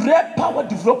 Right? Rare power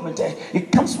development,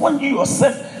 it comes when you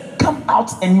yourself come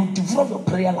out and you develop your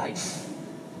prayer life.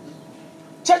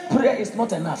 Church prayer is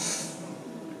not enough.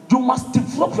 You must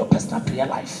develop your personal prayer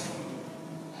life.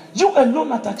 You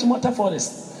alone at Achimota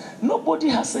Forest, nobody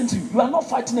has sent you. You are not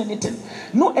fighting anything.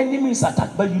 No enemy is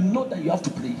attacked, but you know that you have to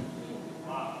pray.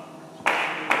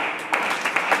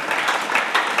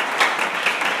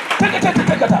 Take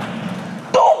it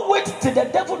up. Don't wait till the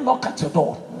devil knock at your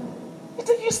door. It's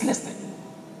a useless thing.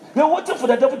 You're waiting for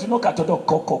the devil to knock at your door.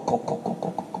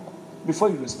 Before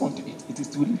you respond to it, it is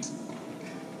too late.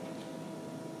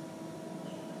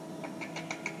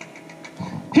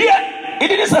 Here, it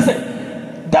didn't say,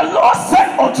 the Lord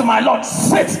said unto my Lord,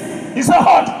 sit. He said,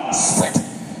 hold, sit.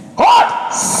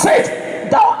 Hold, sit.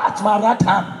 Thou at my right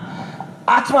hand.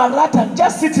 At my right hand.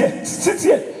 Just sit here. Sit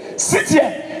here. Sit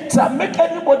here. To make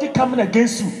anybody coming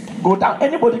against you go down.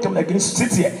 Anybody coming against you,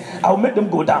 sit here. I will make them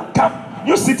go down. Come.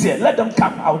 You sit here. Let them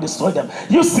come. I will destroy them.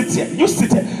 You sit here. You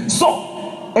sit here.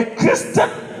 So, a Christian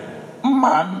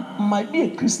man might be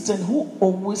a Christian who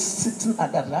always sitting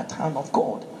at the right hand of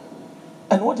God.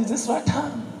 And what is this right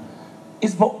hand?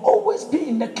 It's about always being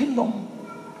in the kingdom,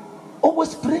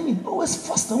 always praying, always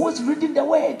fasting, always reading the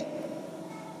word,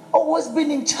 always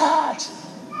being in charge.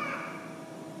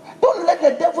 Don't let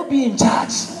the devil be in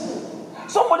charge.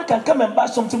 Somebody can come and buy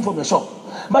something from the shop.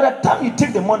 By the time you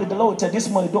take the money, the Lord will tell you, this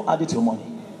money, don't add it to your money.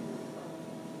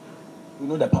 You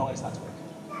know the power is at work.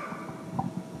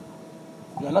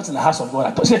 You are not in the house of God.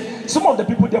 I told you, some of the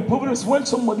people, their problem is when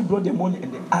somebody brought their money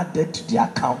and they added to their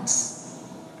accounts.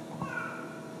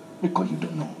 Because you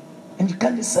don't know. And you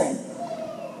can't discern.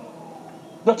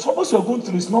 The troubles you are going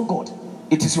through is not God.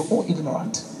 It is your own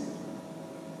ignorance.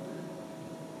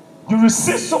 You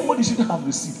receive somebody you shouldn't have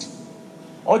received.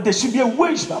 Or there should be a way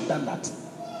you should have done that.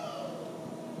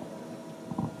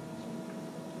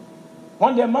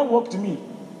 One day a man walked to me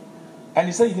and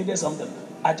he said he needed something.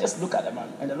 I just looked at the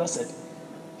man and the Lord said,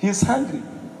 he's hungry,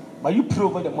 but you pray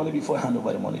over the money before I hand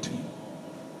over the money to him.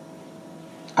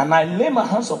 And I lay my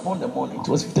hands upon the money. It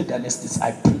was 50 Ghanaians.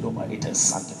 I prayed over it and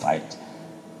sanctified it.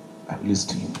 I released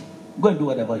to him. Go and do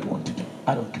whatever you want to do.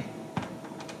 I don't care.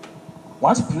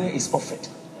 Once prayer is offered,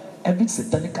 every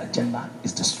satanic agenda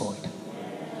is destroyed.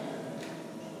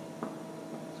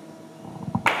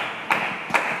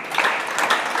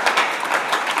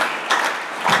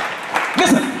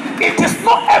 Listen, it is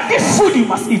not every food you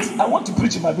must eat. I want to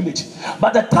preach in my village. By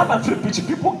the time I feel preaching,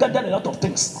 people gather a lot of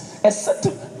things.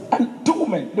 And two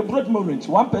women, they brought me orange.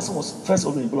 One person was first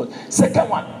orange brought. Second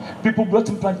one, people brought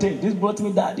me plantain. This brought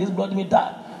me that. This brought me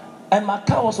that. And my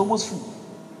car was almost full.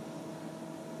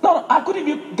 No, I couldn't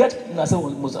even get. I said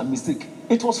it was a mistake.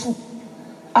 It was full.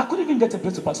 I couldn't even get a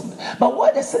place to park something. But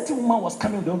while the certain woman was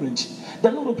coming with the orange,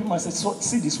 the Lord opened my eyes and said,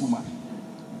 see this woman.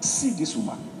 See this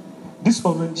woman. This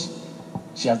orange,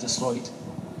 she has destroyed.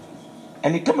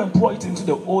 And he came and poured it into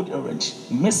the old orange,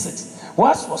 mix it.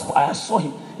 Whilst I saw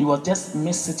him, he was just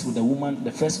mix it with the woman.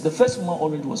 The first woman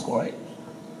orange was correct,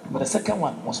 but the second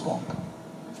one was wrong.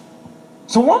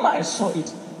 So when I saw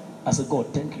it, I said,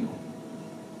 God, thank you.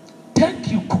 Thank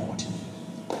you, God.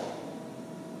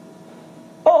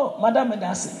 Oh, Madam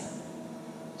Medasi.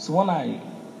 So when I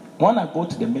go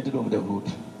to the middle of the road,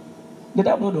 did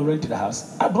I brought the orange to the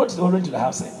house? I brought the orange to the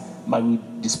house, but we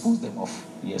disposed them off.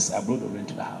 Yes, I brought the orange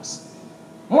to the house.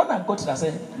 When I got to it, I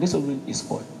said, this orange is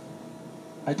spoiled.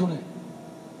 I told her.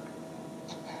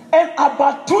 And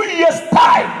about 2 years'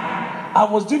 time, I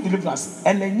was doing deliverance.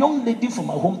 And a young lady from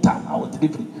my hometown, I was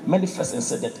delivering, manifested and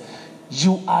said that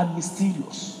you are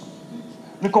mysterious.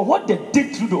 Because what they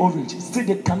did through the orange, still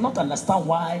they cannot understand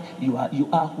why you are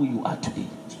who you are today.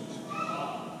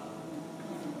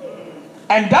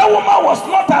 And that woman was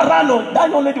not around. That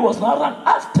young lady was not around.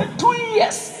 After 2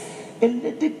 years, a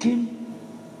lady came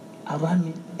around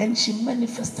me and she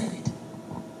manifested it.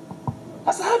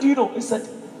 I said, how do you know? He said,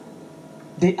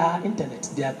 they are internet.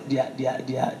 They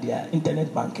are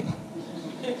internet banking.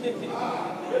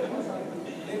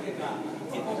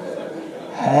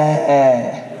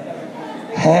 Hey.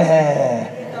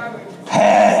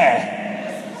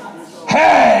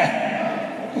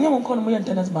 You won't call me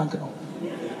internet banking.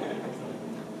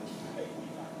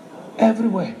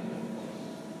 Everywhere.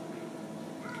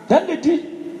 Then they did.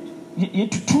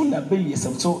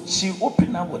 So she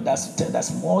opened up with us to tell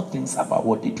us more things about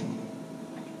what they do.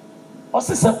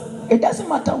 Also, so it doesn't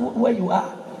matter where you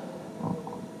are.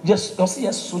 Just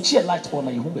switch your light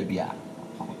on your home, baby.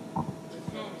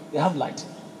 They have light.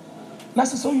 Now,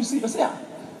 so you see, I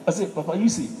say, Papa, you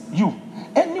see, you.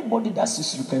 Anybody that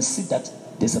sees you can see that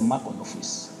there's a mark on your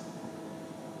face.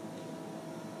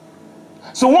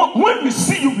 So when we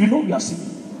see you, we know we have seen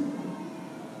you.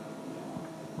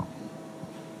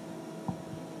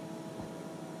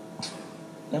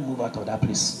 I move out of that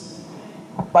place.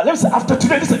 But let me say, after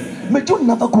today, listen, may you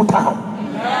never go down.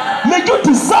 May you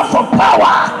deserve for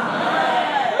power.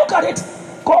 Look at it.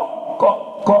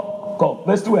 Go.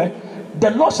 Verse 2.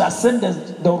 The Lord shall send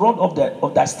the rod of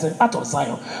the strength out of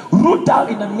Zion, root down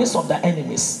in the midst of the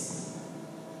enemies.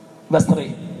 Verse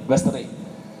 3.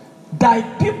 Thy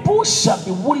people shall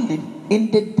be willing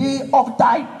in the day of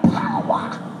thy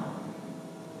power.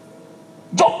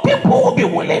 Your people will be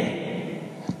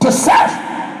willing to serve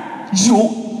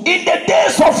you in the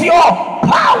days of your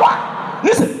power.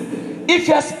 Listen, if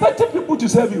you're expecting people to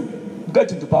serve you,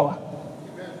 get into power.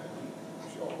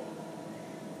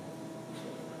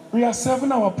 We are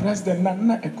serving our president,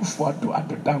 Nana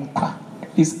Akufo-Addo Dankwa,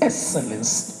 His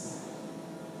Excellency.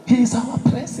 He is our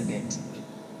president.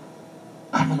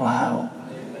 I don't know how.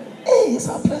 He is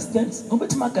our president.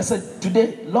 Obetimaka said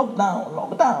today,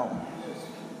 lockdown.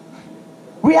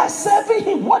 We are serving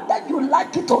him, whether you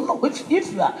like it or not.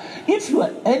 If you are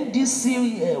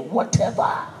NDC,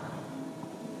 whatever,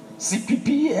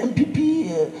 CPP, MPP,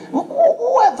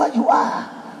 whoever you are,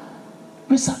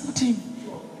 we salute him.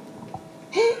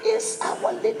 He is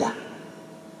our leader.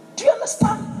 Do you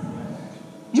understand?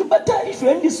 You better, if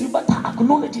you're NDC, you better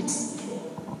acknowledge it.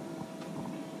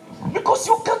 Because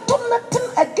you can do nothing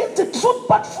against the truth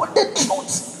but for the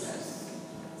truth.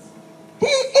 He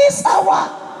is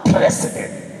our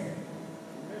president.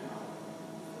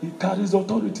 He carries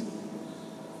authority.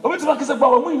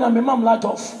 Light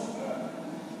off.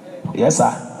 Yes,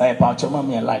 sir.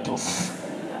 Light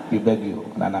off. We beg you,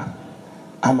 Nana.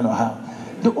 I don't know how.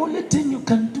 The only thing you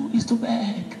can do is to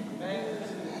beg.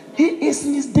 He is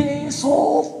in his days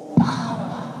of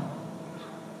power.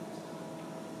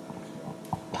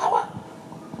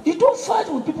 You don't fight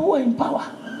with people who are in power.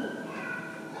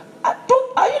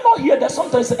 Are you not here that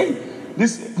sometimes say, hey,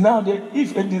 this now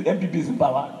if the MPP is in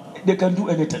power, they can do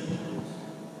anything.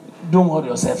 Don't worry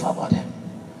yourself about them.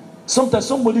 Sometimes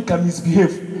somebody can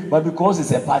misbehave, but because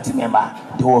he's a party member,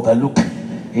 they overlook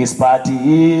his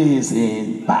party is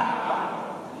in power.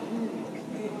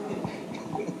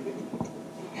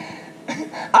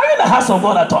 Are you in the house of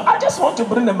God at all? I just want to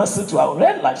bring a message to our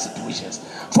real life situations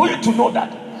for you to know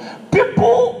that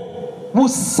people will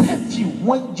serve you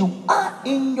when you are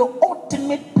in your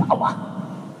ultimate power.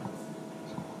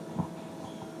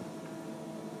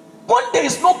 When there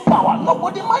is no power,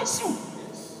 nobody minds you.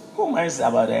 Who minds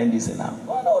about the NDC now?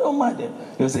 Oh, no, don't mind them.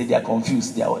 They'll say they are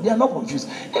confused. They are not confused.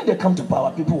 If they come to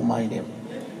power, people will mind them.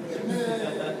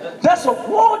 That's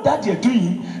all that they're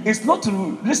doing is not to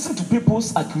listen to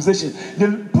people's accusations.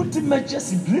 They're putting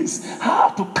measures in place how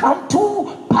to come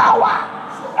to power.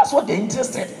 That's what they're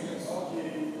interested in.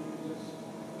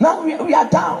 Now we are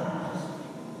down.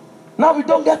 Now we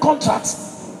don't get contracts.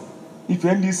 If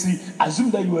NDC,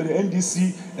 assume that you are the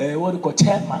NDC, what do you call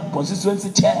chairman,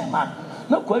 constituency chairman.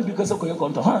 Not quite because of your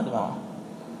contract.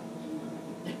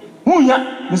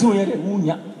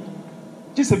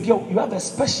 Just you have a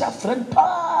special friend.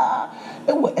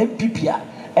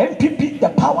 MPP, the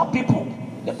power people,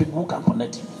 the people who can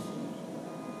connect you.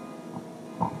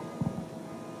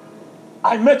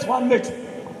 I met one mate,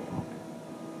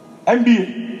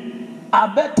 MBA. I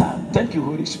better thank you,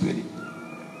 Holy Spirit.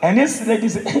 And this lady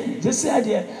said, just say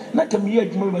idea, not come here,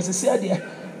 but say idea,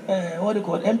 what do you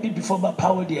call it, MPP for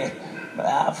power there.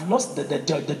 I've lost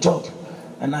the job,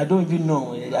 and I don't even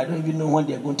know when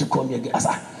they're going to call me again.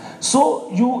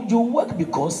 So you work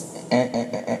because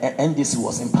NDC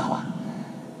was in power,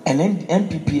 and then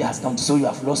MPP has come to, so you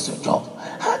have lost your job.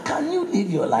 How can you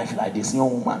live your life like this,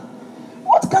 young woman?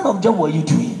 What kind of job were you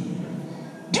doing?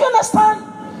 Do you understand?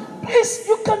 Please,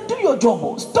 you can do your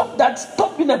job. Stop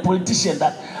being a politician.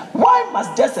 That why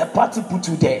must just a party put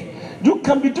you there? You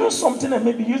can be doing something and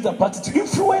maybe use the party to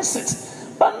influence it,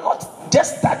 but not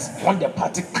just that when the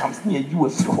party comes near you a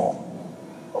floor.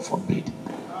 God forbid.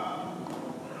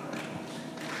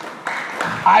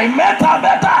 I met her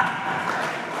better.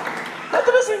 Let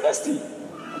us investing.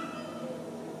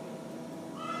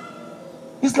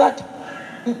 It's like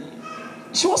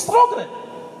she was struggling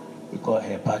because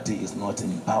her party is not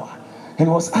in power. And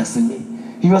he was asking me,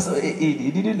 he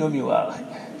didn't know me well.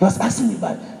 He was asking me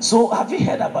about, so have you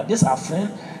heard about this, our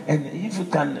friend? And if you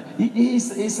can,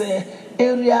 he's a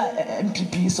area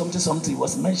MPP something. He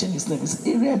was mentioning his name. It's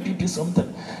area MPP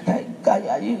something.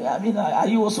 Are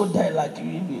you also there like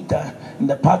in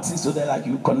the party so that like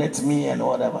you connect me and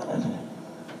whatever?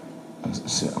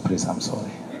 Please, I'm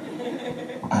sorry.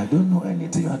 I don't know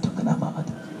anything you are talking about.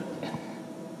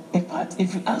 In fact,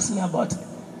 if you ask me about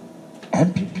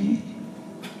MPP,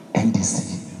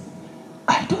 NDC,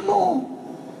 I don't know.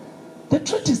 The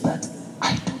truth is that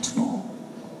I don't know.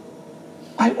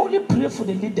 I only pray for the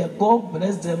they leader, God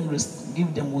bless them,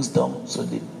 give them wisdom, so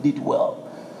they did well.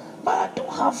 But I don't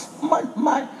have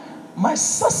my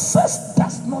success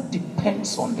does not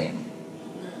depend on them.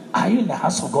 Are you in the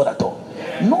house of God at all?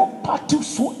 No party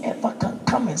whatsoever can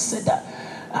come and say that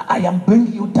I am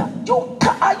bringing you down.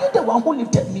 Are you the one who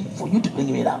lifted me for you to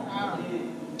bring me down?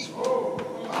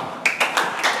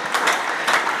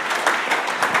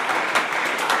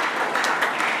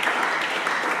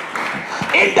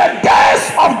 In the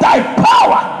days of thy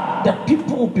power, the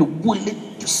people will be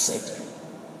willing to serve you.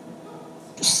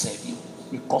 To serve you.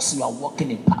 Because you are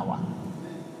walking in power.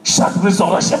 Shout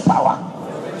resurrection power.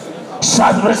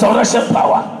 Shout resurrection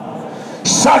power.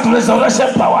 Shout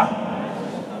resurrection power.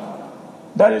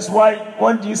 That is why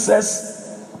when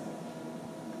Jesus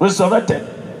resurrected,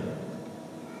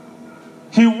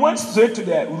 he went straight to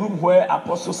the room where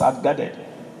apostles had gathered.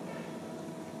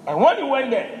 And when he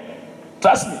went there,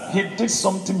 trust me, he did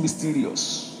something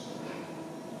mysterious.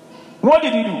 What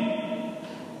did he do?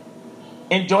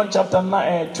 In John chapter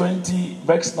 20,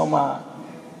 verse number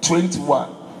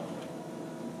 21.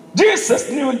 Jesus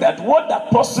knew that what the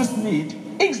apostles need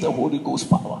is the Holy Ghost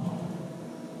power.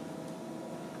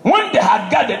 When they had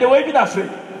gathered, they were even afraid.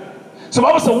 So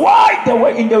Bible said, why they were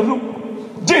in the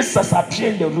room, Jesus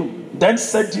appeared in the room. Then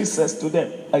said Jesus to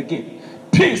them again,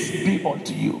 peace be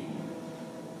unto you.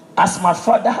 As my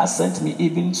Father has sent me,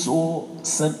 even so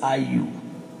send I you.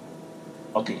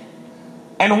 Okay.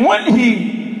 And when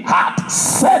he had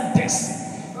said this,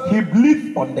 he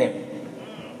breathed on them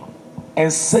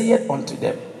and said unto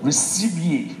them, receive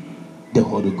ye the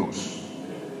Holy Ghost.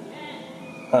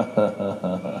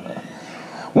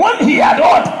 When he had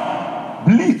what?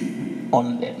 Breathed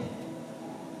on them.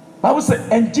 Bible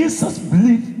said, and Jesus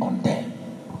breathed on them.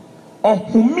 On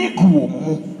whom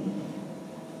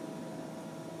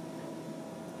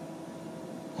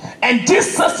and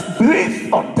Jesus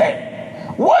breathed on them.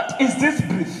 What is this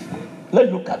breath?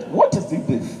 Let's look at it. What is this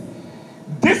breath?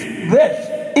 This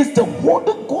breath is the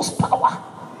Holy Ghost power.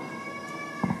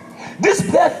 This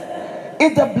breath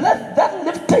is the blood that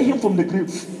lifted him from the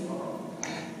grave.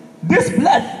 This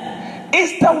blood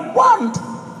is the one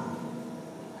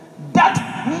that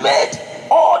made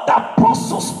all the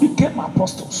apostles become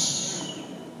apostles.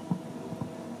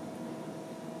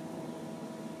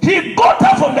 He got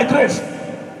up from the grave.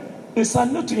 He said,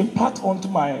 I need to impart onto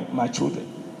my children.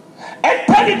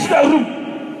 Entered into the room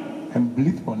and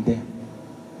breathed on them.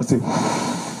 I said,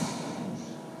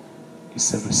 he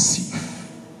said, receive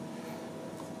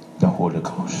the Holy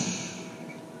Ghost.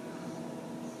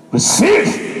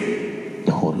 Receive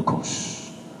the Holy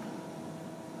Ghost.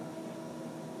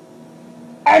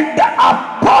 And the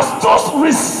apostles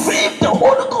received the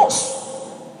Holy Ghost.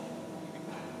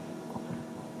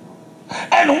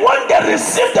 And when they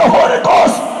received the Holy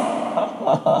Ghost,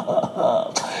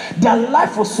 their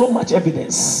life was so much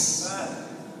evidence.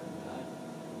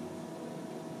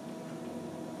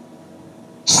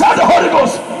 Shout the Holy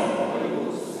Ghost.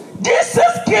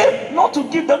 Jesus came not to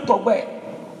give them to away.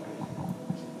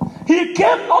 He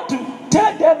came not to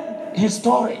tell them his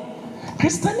story.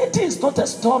 Christianity is not a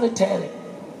storytelling.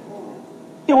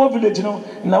 In one village, you know,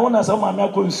 now when I saw my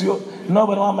mother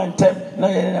nobody want my temp, no,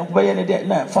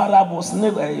 farables,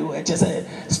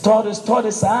 stories,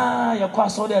 your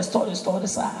class, so there's stories,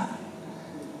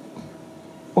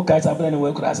 okay, it's happening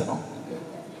anywhere, class, you know.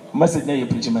 Message near you,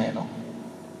 preaching, man, you know.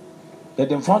 Let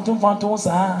them phantom,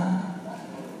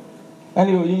 and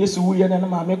you used to wear and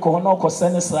mamma call no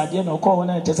concern, Sadian or call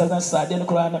and just as Sadian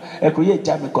crown, a create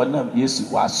Jamaican, yes,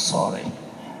 you are sorry.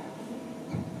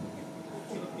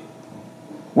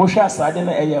 What shall Sadian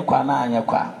a year qua, and your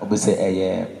qua, or say a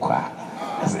year qua.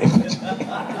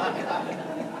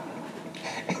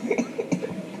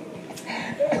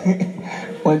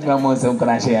 What my most can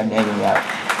I share?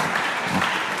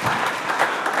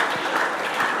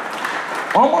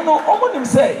 Omonim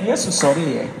say yes,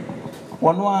 sorry.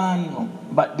 One,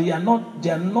 but they are not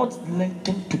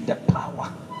linking to the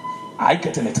power. I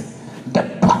get it. The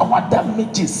power that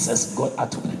made Jesus got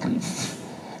out of the grave.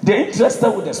 They're interested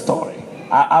with the story.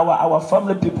 Our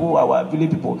family people, our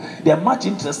village people, they are much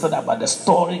interested about the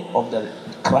story of the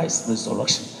Christ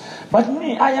resurrection. But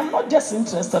me, I am not just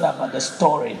interested about the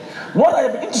story. What I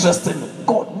am interested in,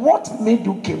 God, what made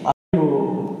you came out?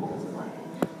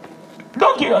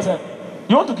 Don't kill yourself.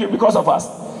 You want to kill because of us?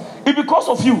 It's because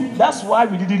of you. That's why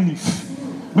we didn't leave.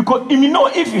 Because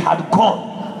if you had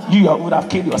gone, you would have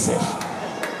killed yourself.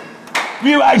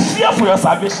 We were here for your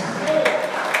salvation.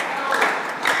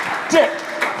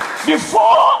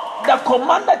 Before the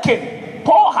commander came,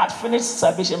 Paul had finished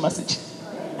salvation message.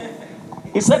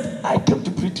 He said, I came to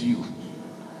preach to you.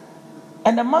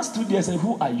 And the man stood there and said,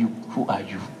 who are you? Who are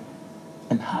you?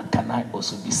 And how can I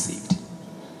also be saved?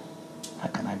 How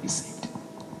can I be saved?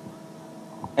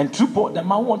 And through Paul, the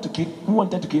man who wanted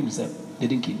to kill himself,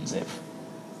 didn't kill himself.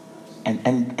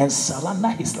 And surrender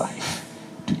his life.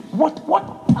 What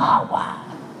power?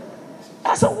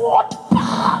 I said, what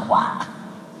power?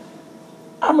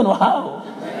 I mean, how?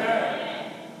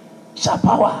 Sharp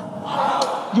power.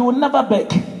 You will never beg.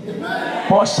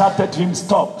 Paul shouted to him,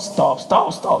 stop.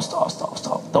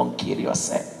 Don't kill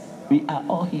yourself. We are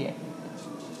all here.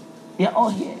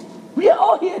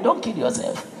 Don't kill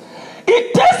yourself.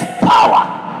 It takes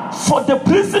power for the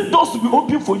prison doors to be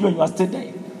open for you and you are still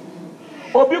there.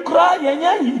 Obi cry,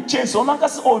 you change. So now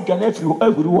that's all you can every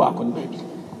work on baby.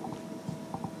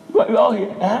 You are all here.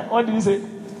 What did he say?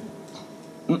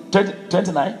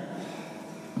 29.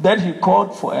 Then he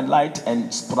called for a light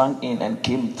and sprang in and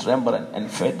came trembling and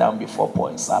fell down before Paul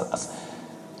and Silas.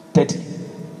 30.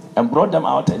 And brought them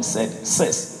out and said,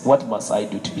 Sirs, what must I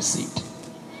do to be saved?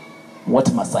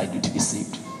 What must I do to be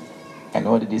saved? And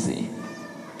what did he say?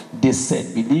 They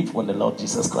said, believe on the Lord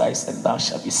Jesus Christ and thou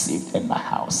shalt be saved in thy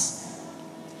house.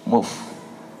 Move.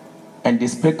 And they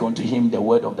spake unto him the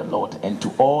word of the Lord and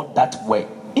to all that were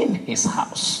in his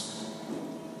house.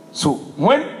 So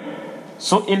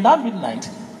in that midnight,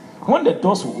 when the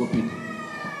doors were open,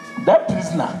 that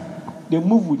prisoner, they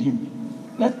moved with him.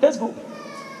 Let's go.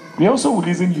 We also will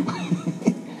listen you.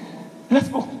 Let's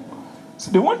go.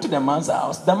 So they went to the man's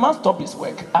house. The man stopped his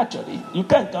work. Actually, you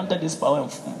can't counter this power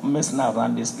and messing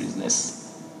around this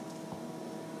business.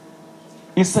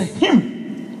 It's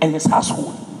him and his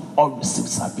household all received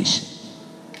salvation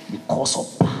because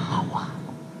of power.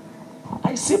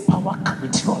 I see power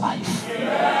coming to your life.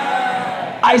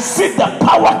 I see the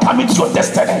power coming to your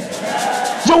destiny.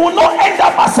 You will not end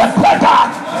up as a beggar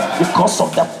because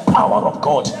of the power of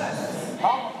God.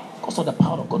 Because of the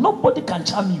power of God. Nobody can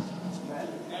charm you.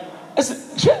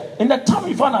 In the time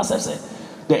we found ourselves,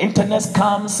 the internet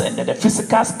comes and the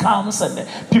physicals comes and the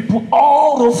people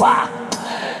all over.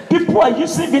 People are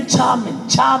using it charming.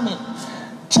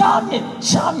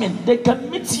 They can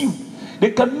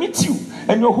meet you.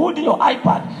 And you're holding your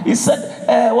iPad. He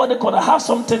said, what they call, I have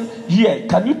something here.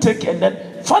 Can you take it? And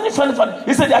then, funny.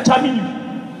 He said, they are charming you.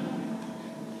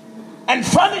 And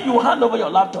funny, you hand over your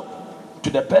laptop to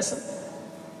the person.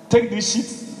 Take this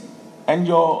sheet and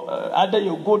your either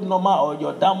your gold normal or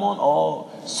your diamond or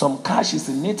some cash is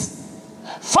in it.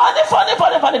 Funny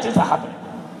things are happening.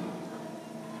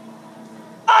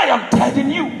 I am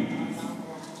telling you.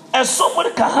 And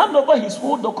somebody can hand over his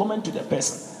whole document to the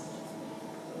person.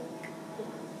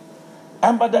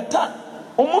 And by the time,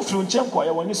 almost when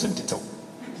you listen to it,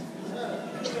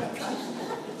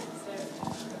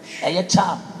 a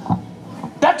charm.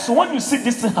 That's when you see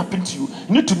this thing happen to you.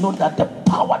 You need to know that the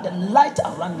power, the light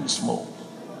around you is small.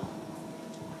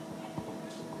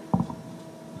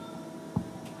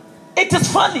 It is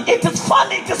funny.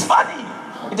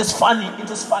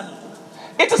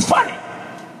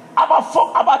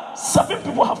 About 7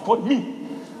 people have called me.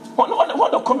 One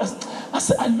of the comments,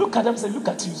 I look at them and say, look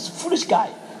at you, foolish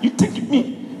guy. You think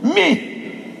me,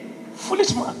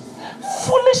 foolish man.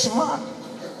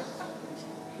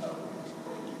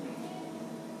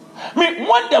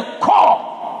 When the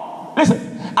call, listen,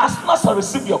 as soon as I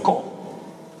receive your call,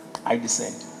 I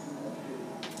descend.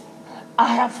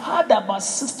 I have had about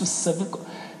 6 to 7 calls.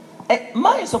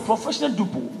 Mine is a professional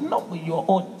dupe, not your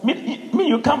own. Me,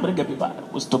 you can't bring a paper.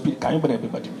 Stop it. Can you bring a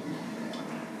paper to me?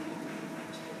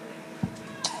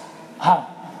 How?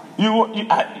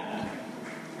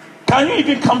 Can you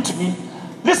even come to me?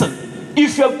 Listen,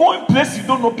 if you're going places you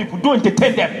don't know people, don't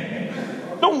entertain them.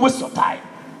 Don't waste your time.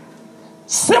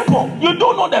 Simple. You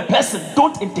don't know the person,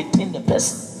 don't entertain the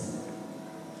person.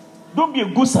 Don't be a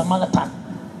good Samaritan.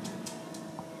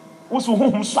 Look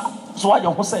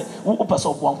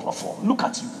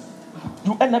at you.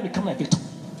 You end up becoming a victim.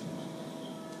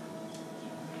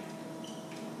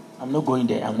 I'm not going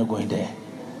there.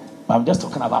 But I'm just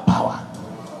talking about power.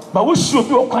 But we should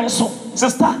be all so,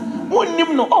 sister.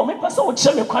 Oh, my person will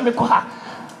tell me,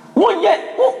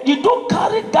 you don't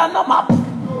carry Ghana map.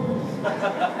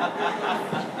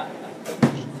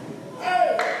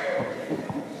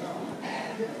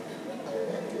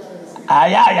 Are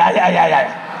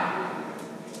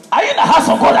you in the house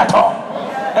of God at all?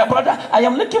 Brother, I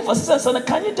am looking for sense.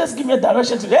 Can you just give me a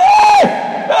direction today?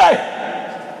 Hey!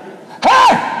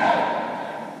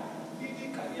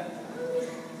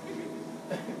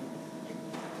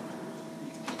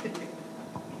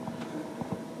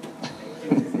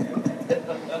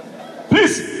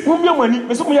 Please,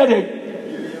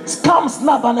 scam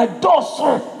snap and a door.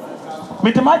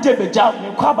 me the maje be jaw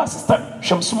me kwa ba sister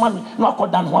hwem so mami no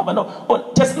akoda no aba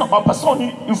no just no person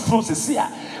influence sia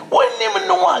wonim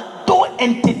no don't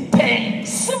entertain.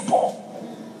 Simple.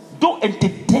 Don't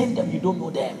entertain them. You don't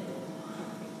know them.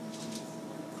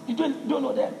 You don't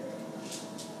know them.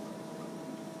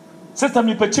 Sister,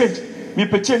 me pe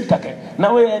change kake.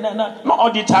 Na we na no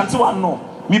all the chance one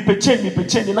no. Me pe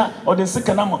change na or the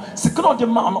second am. Second of the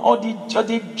man or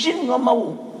the gym no ma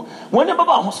wo. When the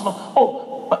baba ho so no.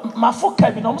 Oh, my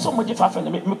foka bi no so mo je fa fa na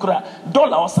me kura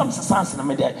dollar or some cents na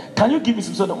me there. Can you give me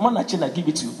some so the man na change give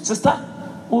it to you. Sister,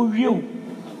 oh you.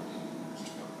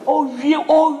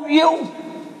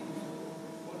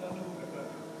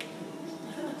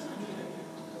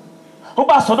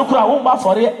 Oba so do kura wo ba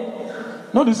for it.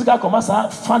 No the sika come as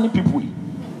funny people.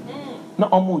 No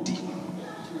omudi.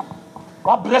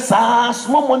 God bless us.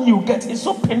 Small money you get. It's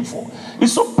so painful.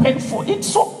 It's so painful.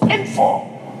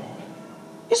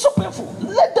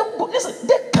 Let them go. Listen,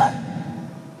 they can.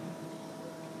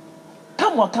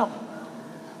 Come.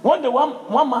 One day,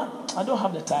 one man. I don't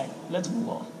have the time. Let's move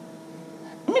on.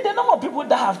 I mean, the number of people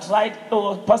that have tried,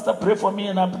 oh, Pastor, pray for me,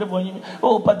 and I pray for him.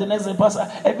 Oh, but the next day,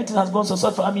 Pastor, everything has gone so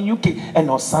far. I'm in UK, and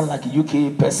I sound like a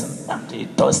UK person. I'm the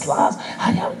Toslas.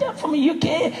 I am there from the UK,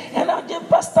 and I'm the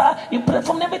Pastor. You pray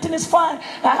for me, everything is fine.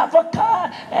 I have a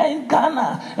car in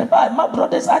Ghana. And my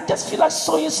brothers, I just feel like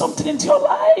sowing something into your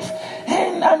life.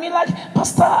 And I mean, like,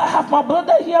 Pastor, I have my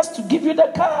brother. He has to give you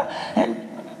the car. And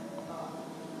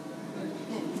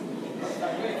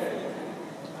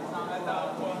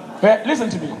listen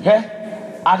to me.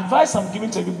 Advice I'm giving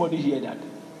to everybody here that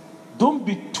don't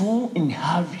be too in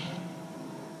hurry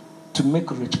to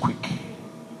make rich quick.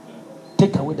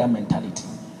 Take away that mentality.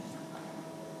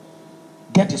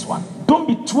 Get this one. Don't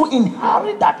be too in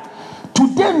hurry that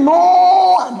today,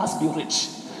 no, I must be rich.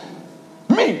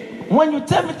 Me, when you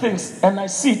tell me things and I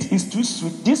see it is too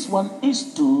sweet, this one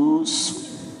is too sweet.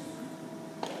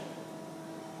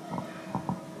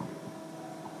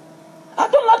 I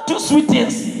don't like too sweet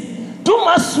things. Too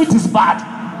much sweet is bad.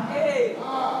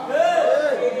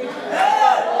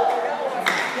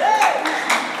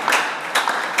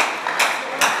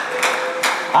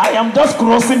 I am just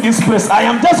crossing this place. I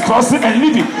am just crossing and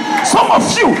leaving. Some of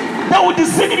you, that will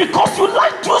deceive you because you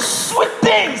like too sweet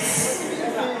things.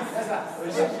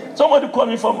 Somebody called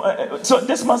me from, so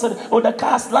this man said, oh, the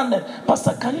car has landed.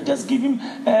 Pastor, can you just give him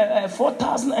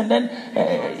 4,000 and then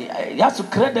he has to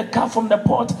credit the car from the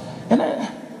port? And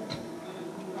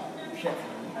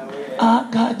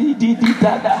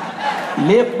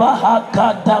Leba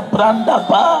hakada branda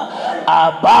ba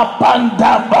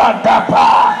abapanda banda ba.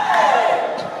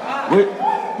 Wait,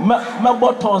 my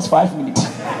buttons 5 minutes.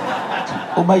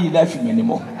 Oh my, you life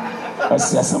anymore.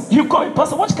 You call me,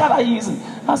 Pastor, what car are you using?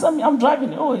 I said, I'm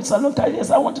driving. Oh, it's a long car.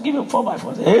 Yes, I want to give you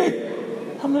 4x4.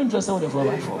 Hey, I'm not interested with the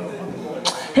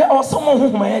 4x4. Hey, or someone who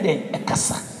my head in a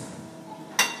casa.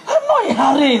 I'm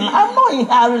not in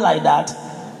hurry like that.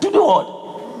 To do what?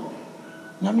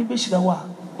 Nyami beshira wa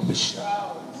beshira.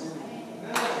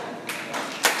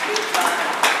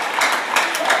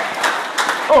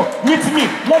 Oh, meet me.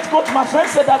 Let's go to my friend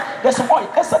said that there's some oil.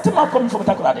 A certain man coming from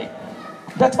Takoradi.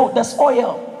 That there's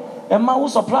oil. A man who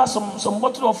supplies some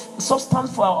bottle of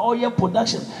substance for our oil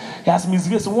production. He has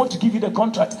misbehaved. So I want to give you the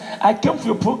contract. I came for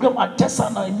your program at Tessa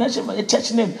and I mentioned my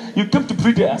church name. You came to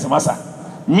preach there as a master.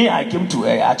 Me, I came to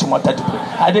Achimota to pray.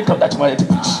 I didn't come to Achimota to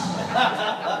preach.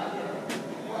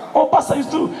 Oh, Pastor is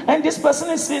true. And this person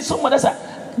is saying, somebody said,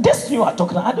 this you are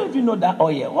talking, I don't even know that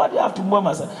oil. Why do you have to move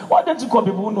myself? Why don't you call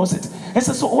people who knows it? And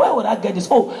said, so where would I get this?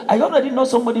 Oh, I already know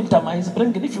somebody in Tama. He's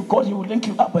bringing. If you call, he will link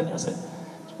you up. And I said,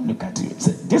 look at you. He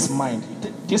said, this mind,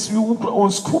 this you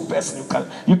old school person,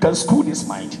 you can school this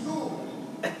mind.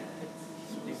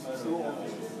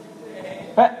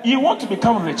 You want to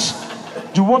become rich.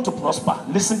 You want to prosper.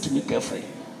 Listen to me carefully.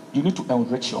 You need to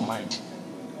enrich your mind.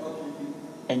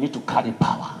 And you need to carry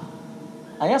power.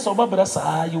 I ask Oba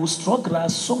Brasa, you will struggle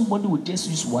as somebody will just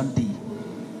use one day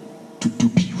to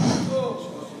dupe you.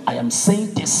 I am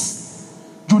saying this.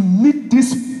 You need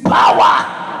this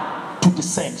power to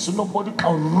descend so nobody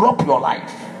can rob your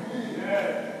life.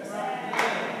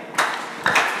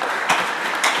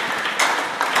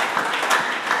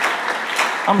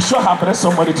 I'm sure I blessed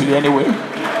somebody today anyway.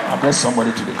 I blessed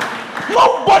somebody today.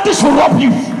 Nobody should rob you.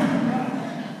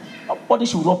 Nobody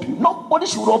should rob you. Nobody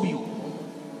should rob you.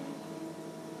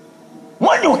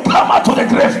 When you come out of the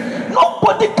grave,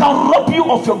 nobody can rob you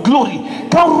of your glory,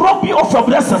 can rob you of your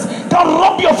blessings, can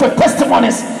rob you of your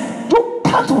testimonies. You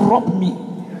can't rob me.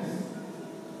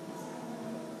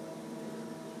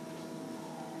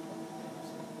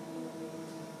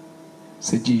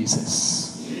 Say,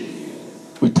 Jesus,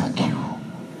 we thank you.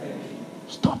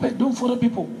 Don't follow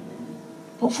people.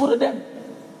 Don't follow them.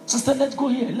 Sister, let's go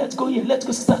here. Let's go here. Let's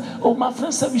go, sister. Oh, my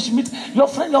friend said we should meet. Your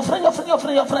friend.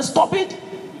 Stop it.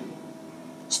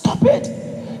 Stop it.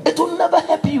 It will never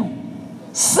help you.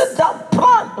 Sit down,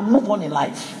 plan, and move on in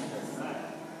life.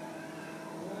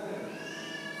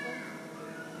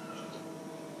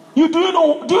 Do you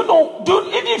know,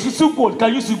 even if you see gold,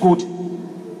 can you see gold? No,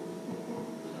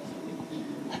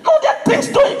 there are things,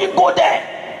 don't even go there.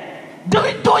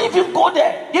 Don't even go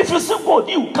there. If you see gold,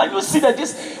 can you see that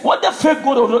what the fake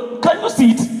gold, can you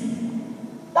see it?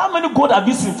 How many gold have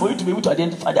you seen for you to be able to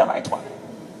identify the right one?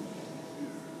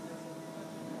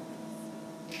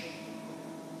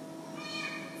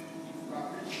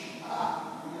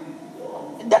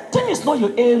 That thing is not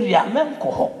your area.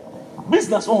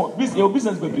 Your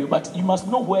business baby, but you must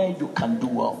know where you can do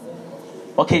well.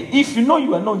 Okay, if you know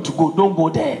you are known to go, don't go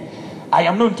there. I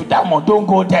am known to diamond, don't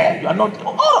go there. You are not.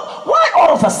 Oh, why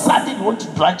all of a sudden you want to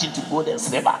branch into gold and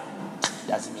silver?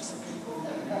 That's it.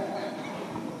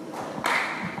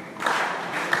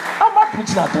 I'm not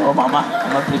preaching at all, Mama.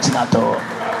 I'm not preaching at all.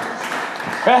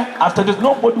 After this,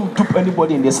 nobody will dupe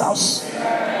anybody in this house.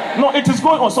 No, it is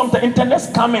going on something. Internet's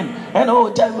coming,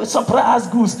 and surprise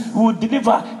goods will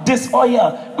deliver this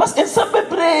oil. Must in some a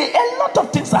lot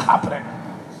of things are happening.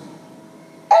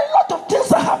 A lot of things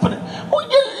are happening. Oh,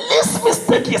 your least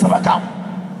mistake is about come.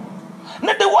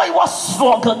 Not the way you are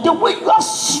struggle, the way you are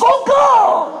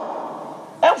struggle.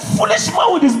 And foolish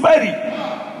man with his belly,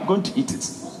 going to eat it.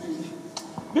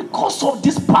 Because of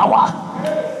this power,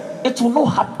 it will not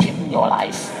happen in your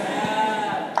life.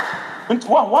 And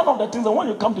one of the things that when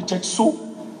you come to church,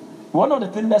 one of the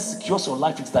things that secures your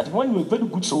life is that when you're a very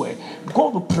good sower,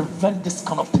 God will prevent this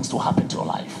kind of things to happen to your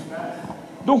life.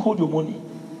 Don't hold your money.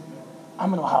 I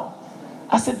mean, how?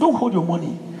 I said, don't hold your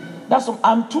money. That's what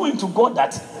I'm too into God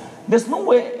that there's no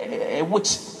way a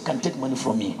witch can take money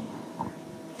from me.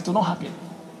 It will not happen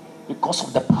because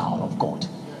of the power of God.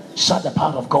 Shout the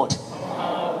power of God.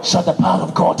 Shout the power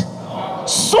of God.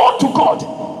 Sow to God.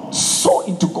 Sow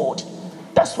into God.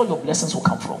 That's where your blessings will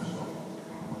come from.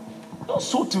 Don't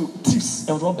sow to thieves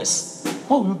and robbers.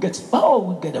 How will you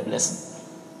get a blessing?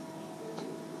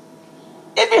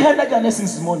 Even Henegana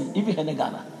since morning, even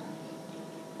Henegana.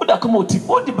 What the come out?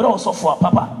 What the brown so for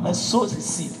Papa? My soul is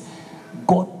seed.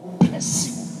 God bless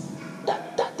you.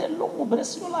 That alone will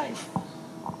bless your life.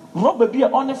 Robber be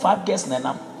only 5 guests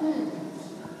now.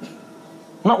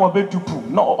 Not what be dupe.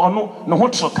 No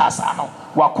what your casa now.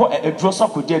 Wako a draw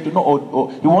up with you know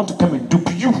or you want to come and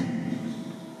dupe you.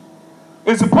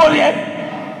 It's a poly.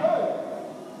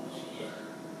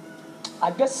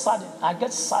 I get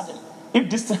saddened. If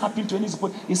this thing happened to any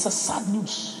support, it's a sad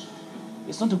news.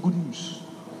 It's not a good news.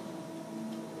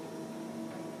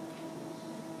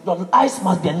 Your eyes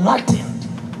must be enlightened.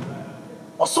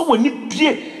 Also, when you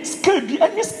be scared,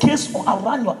 any scales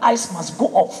around your eyes must go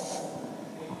off.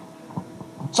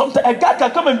 Sometimes a guy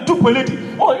can come and dupe a lady.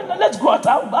 Oh, let's go out.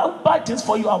 I'll buy things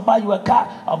for you. I'll buy you a car.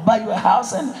 I'll buy you a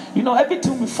house, and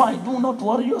everything will be fine. Do not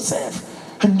worry yourself.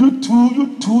 And you too.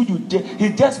 He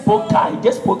just spoke car. He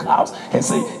just spoke house, and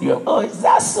say, "Oh, is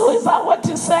that so? Is that what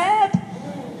you said?"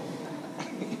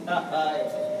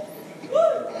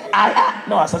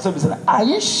 No, I said, "Are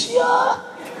you sure?"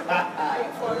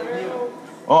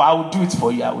 Oh, I will do it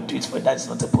for you. That's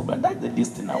not a problem. That's the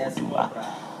least thing I will do.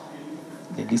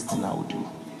 The least thing I will do.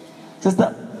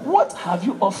 Sister, what have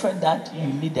you offered that you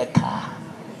need a car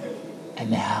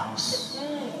and a house?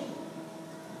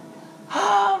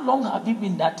 How long have you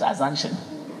been that transaction?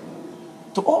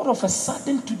 To all of a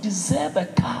sudden to deserve a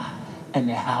car and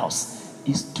a house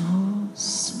is too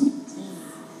sweet.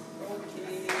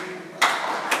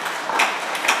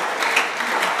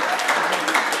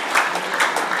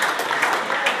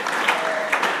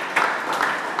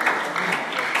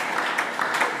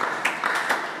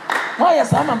 Why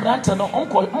is I'm a brand no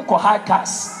uncle high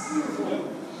cars?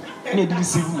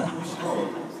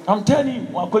 I'm telling you,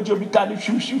 what could you be carrying?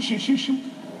 Shoot.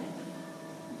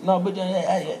 No, but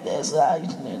it's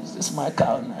my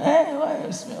car.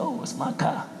 It's my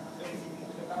car.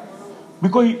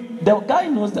 Because the guy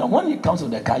knows that when he comes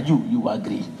with the car, you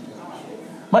agree.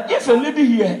 But if a lady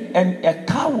here and a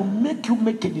car will make you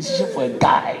make a decision for a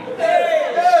guy,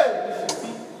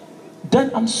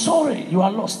 then I'm sorry, you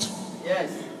are lost. Yes.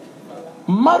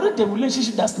 Marriage, a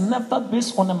relationship that's never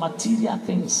based on the material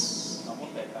things.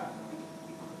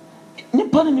 I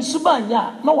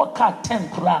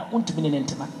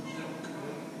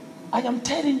am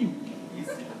telling you.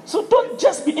 So don't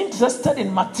just be interested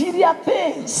in material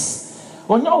things.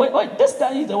 Oh no, wait, this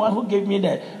guy is the one who gave me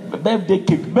the birthday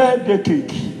cake.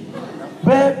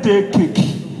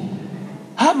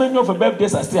 How many of the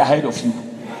birthdays are still ahead of you?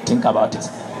 Think about it.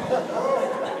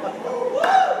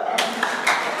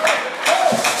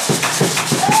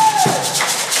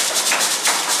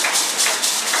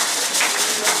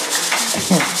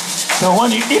 So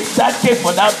when you eat that cake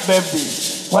for that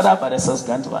birthday, what about the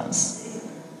subsequent ones?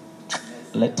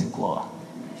 Let it go.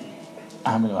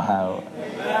 I mean, how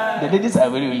the ladies are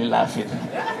really, really laughing.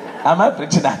 Am I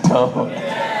preaching at all?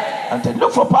 I'm telling you,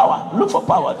 look for power. Look for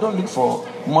power. Don't look for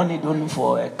money. Don't look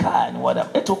for a car and whatever.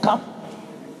 It will come.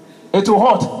 It will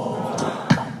what? It will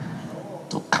come.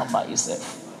 To come by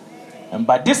yourself. And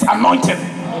by this anointing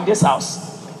in this house,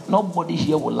 nobody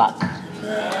here will lack.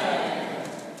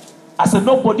 I said,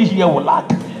 nobody here will lack.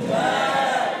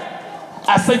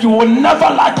 I said, you will never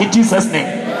lack in Jesus' name.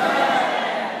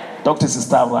 Talk to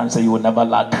Sister and say, you will never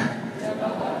lack.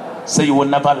 Say, you will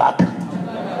never lack.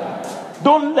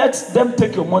 Don't let them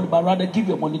take your money, but rather give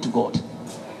your money to God.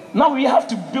 Now we have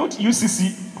to build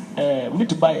UCC. We need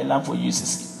to buy a land for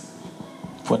UCC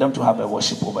for them to have a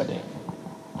worship over there.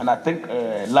 And I think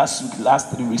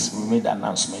last 3 weeks, we made the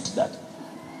announcement that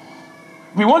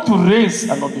we want to raise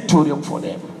an auditorium for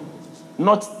them.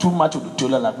 Not too much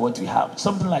auditorium like what we have.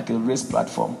 Something like a race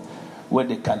platform where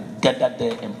they can gather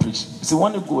there and preach. So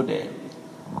when you go there,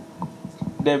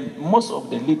 most of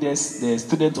the leaders, the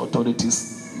student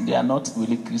authorities, they are not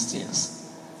really Christians.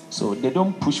 So they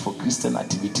don't push for Christian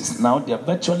activities. Now they are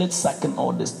virtually sacking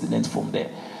all the students from their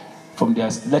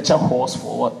lecture halls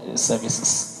for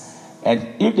services.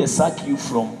 And if they sack you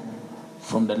from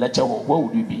the lecture hall, where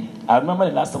would you be? I remember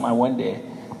the last time I went there,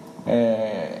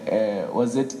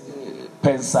 was it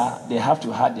Pensa? They have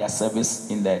to have their service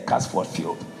in the Casford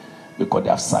field because they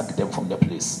have sacked them from the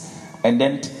place. And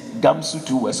then Gamsu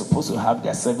too were supposed to have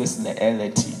their service in the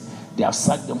LNT. They have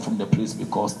sacked them from the place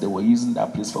because they were using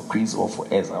that place for quiz or for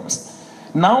exams.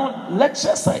 Now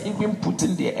lectures are even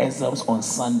putting their exams on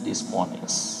Sundays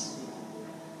mornings.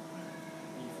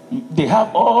 They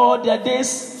have all their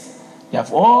days, they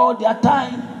have all their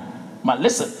time. But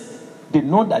listen, they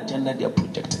know the agenda they are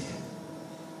projecting.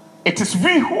 It is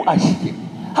we who are here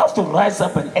have to rise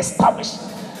up and establish.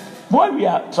 While we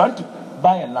are trying to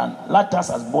buy a land, Latas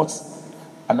has bought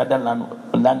another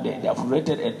land there. They have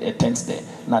rented a tent there.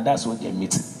 Now that's what they're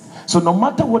meeting. So no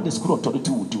matter what the school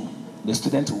authority will do, the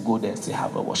students will go there and say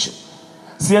have a worship.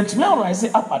 See, and we are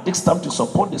rising up at this time to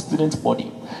support the students'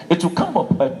 body. It will come up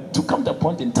to come to a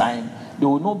point in time there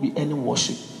will not be any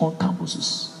worship on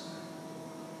campuses.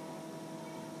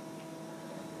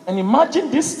 And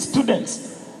imagine these students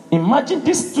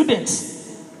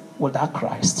without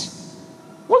Christ.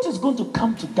 What is going to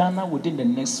come to Ghana within the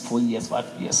next 4 years,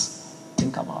 5 years?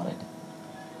 Think about it.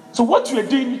 So what we are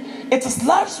doing, it is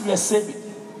lives we are saving.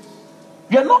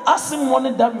 We are not asking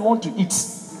money that we want to eat.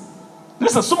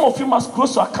 Listen, some of you must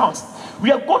close your accounts.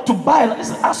 We are going to buy.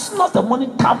 Listen, as soon as the money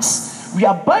comes, we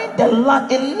are buying the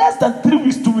land in less than 3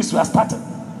 weeks, 2 weeks. We are starting.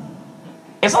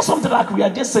 It's not something like we are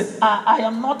just saying, I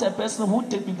am not a person who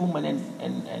take people money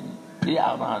and play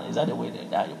around. Is that the way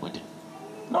that you put it?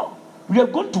 No. We are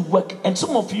going to work, and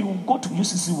some of you will go to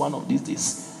UCC one of these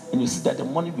days, and you see that the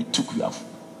money we took, we have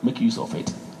make use of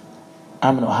it.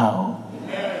 I don't know how.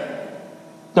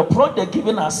 The product they're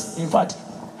giving us, in fact,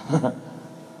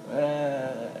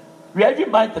 we are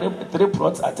even buying three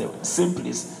products at the same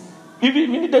place. If we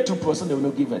needed 2 products, they will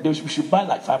not give it. We should buy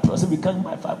like 5 products. If we can't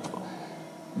buy 5 products,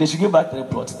 they should give back 3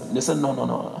 products. They said,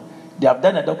 no. They have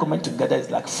done a document together, it's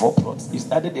like 4 plots.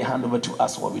 It's either they hand over to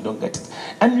us or we don't get it.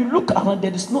 And you look around,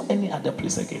 there is no any other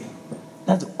place again.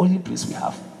 That's the only place we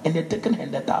have. And they're taking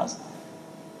 100,000.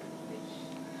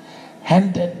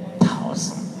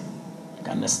 100,000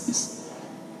 Ghana cedis.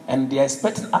 And they are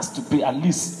expecting us to pay at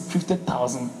least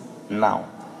 50,000 now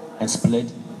and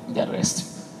split the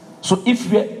rest. So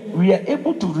if we are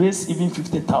able to raise even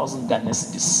 50,000 Ghana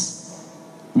cedis,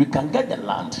 we can get the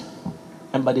land.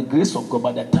 And by the grace of God,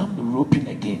 by the time they open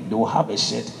again, they will have a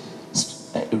shed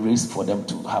raised for them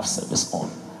to have service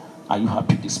on. Are you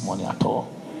happy this morning at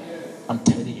all? I'm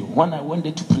telling you, when I went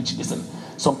there to preach, listen,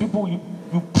 some people, you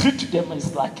preach to them and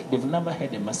it's like they've never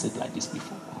heard a message like this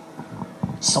before.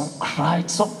 Some cried,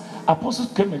 some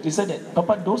apostles came and they said that,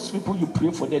 Papa, those people you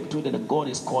pray for, they told that God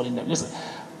is calling them. Listen,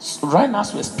 right now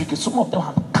as we're speaking, some of them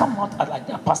have come out as like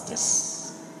their pastors.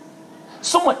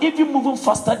 Some are even moving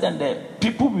faster than the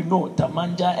people we know,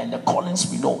 Tamanja and the Collins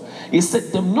we know. He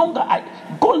said, the younger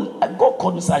God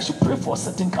called me, I should pray for a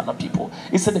certain kind of people.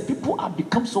 He said, the people have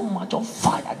become so much on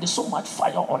fire. There's so much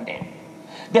fire on them.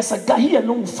 There's a guy here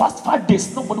alone who fast 5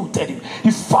 days. Nobody will tell him. He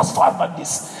fasts 5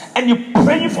 days. And you're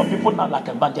praying for people now like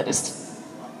evangelist.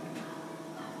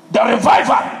 The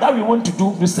revival that we want to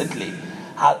do recently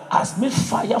has made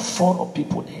fire fall of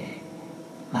people there.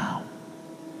 Now,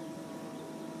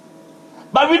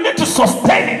 But we need to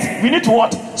sustain it. We need to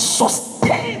what?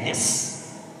 Sustain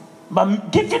this.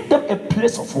 But giving them a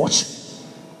place of worship.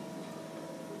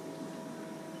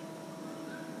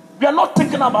 We are not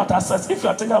thinking about ourselves. If you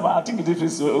are thinking about, I think it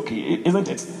is okay, isn't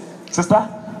it? Sister,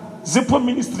 Zippo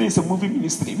ministry is a movie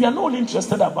ministry. We are not only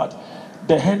interested about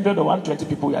the 100 or 120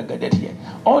 people we are gathered here.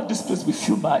 All this place will be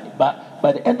filled by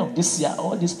the end of this year.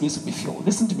 All this place will be filled.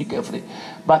 Listen to me carefully.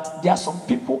 But there are some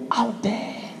people out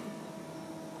there,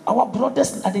 our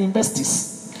brothers at the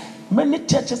universities. Many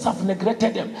churches have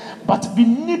neglected them. But we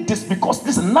need this because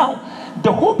listen, now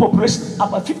the whole population,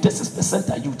 about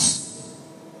 56% are youths.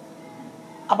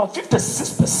 About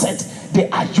 56% they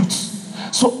are youths.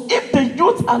 So if the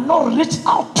youth are not reached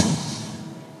out to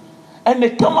and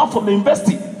they come out from the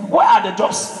university, where are the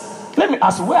jobs? Let me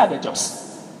ask you, where are the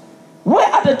jobs? Where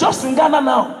are the jobs in Ghana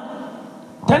now?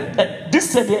 Then this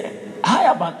said they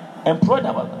hire about employed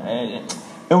about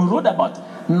enrolled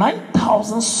about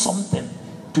 9,000 something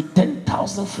to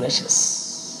 10,000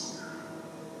 freshers.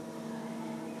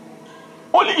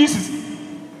 Only uses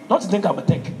not to think about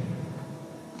tech.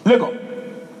 Lego,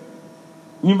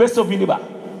 University of Uniba,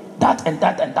 that and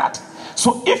that and that.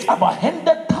 So if about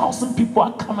 100,000 people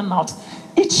are coming out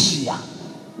each year,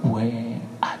 where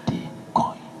are they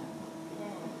going?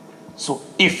 So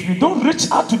if you don't reach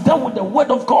out to them with the word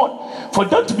of God for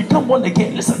them to become born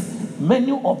again, listen,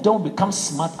 many of them will become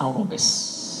smart and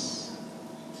robbers.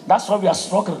 That's why we are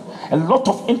struggling. A lot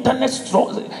of internet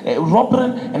robbery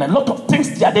and a lot of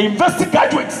things. They are the university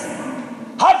graduates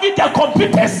having their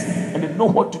computers and they know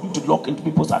what to do to log into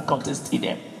people's accounts and steal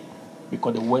them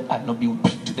because the word had not been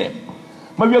preached to them.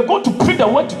 But we are going to preach the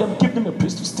word to them, give them a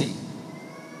place to stay.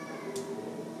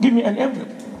 Give me an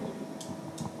envelope.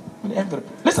 An envelope.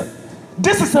 Listen,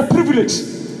 this is a privilege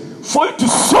for you to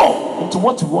sow into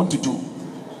what you want to do.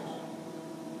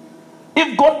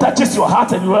 If God touches your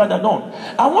heart and you are known,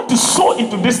 I want to sow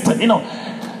into this thing.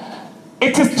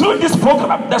 It is through this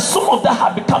program that some of them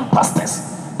have become pastors.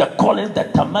 The Collins, the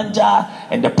Tamanja,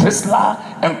 and the Prisla,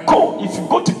 and Co. If you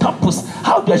go to campus,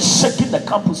 how they are shaking the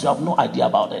campus, you have no idea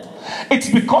about it. It's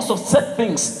because of certain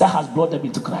things that has brought them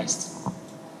into Christ.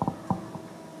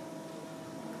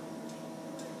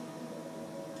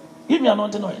 Give me an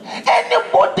anointing oil.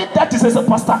 Anybody that is a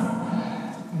pastor,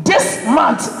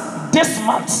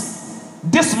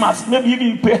 this month, maybe even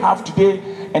you pay half today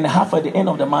and half at the end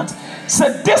of the month. Say,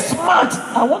 this month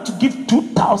I want to give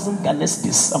 2,000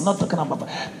 Ghanesis. I'm not talking about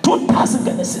 2,000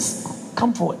 Ghanesis.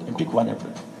 Come forward and pick one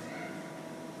envelope.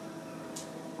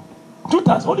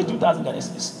 2,000, only 2,000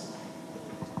 Ghanesis.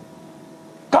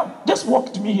 Come, just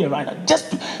walk to me here right now.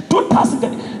 Just 2,000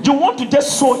 Ghanesis. You want to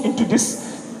just sow into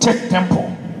this church temple.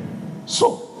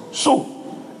 So,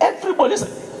 everybody listen,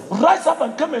 rise up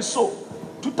and come and sow.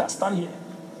 2,000, stand here.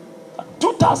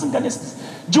 2,000 Ghanesis.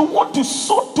 You want to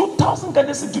sow 2,000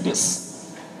 Ghanesis into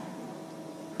this?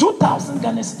 2,000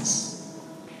 Ghanesis.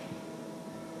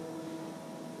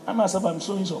 I myself, I'm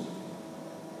sowing so.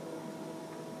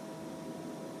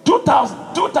 2,000.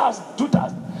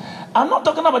 I'm not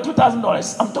talking about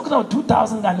 $2,000. I'm talking about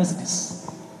 2,000 Ghanesis.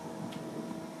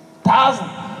 1,000,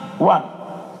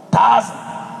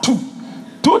 1,000, 2.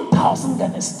 2,000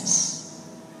 Ghanesis.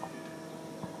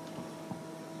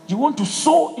 You want to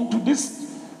sow into this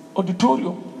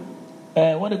auditorium,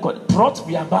 what they call it, plot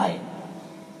we are buying.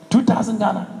 2,000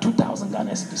 Ghana, 2,000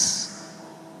 Ghanesis.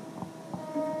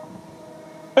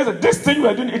 Listen, this thing we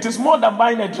are doing, it is more than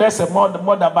buying a dress, more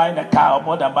than buying a car, or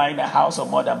more than buying a house, or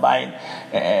more than buying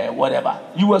whatever.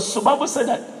 You were so, Bible said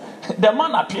that the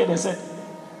man appeared and said,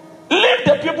 leave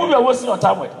the people you are wasting your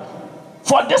time with.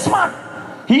 For this man,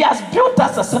 he has built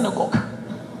us a synagogue.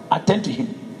 Attend to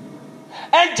him.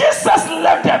 And Jesus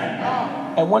left them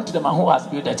and went to the man who has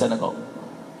built the synagogue.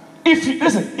 If you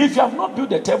have not built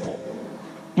the temple,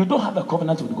 you don't have a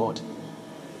covenant with God.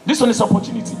 This one is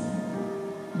opportunity.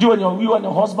 You and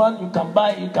your husband, you can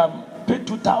pay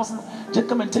 2,000. Just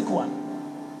come and take one.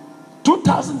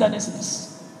 2,000 Ghanesis.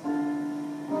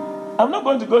 I'm not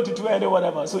going to go to 200 or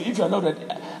whatever. So if you are not ready,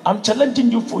 I'm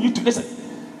challenging you for you to listen.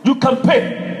 You can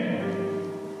pay.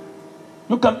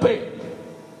 You can pay.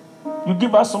 You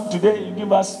give us some today, you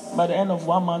give us by the end of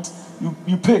 1 month,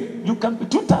 you pay. You can pay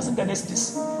 2,000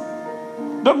 Ghanesis.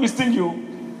 Don't be stingy.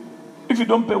 If you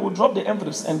don't pay, we'll drop the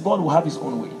envelopes and God will have his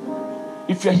own way.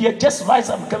 If you're here, just rise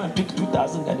up and come and pick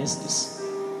 2,000 Ghanesis.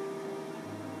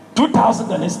 2,000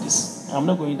 Ghanesis. I'm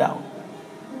not going down.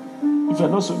 If you're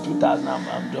not sowing 2,000,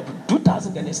 I'm dropping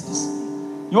 2,000 Ghanesis.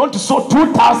 You want to sow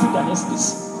 2,000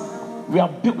 Ghanesis? We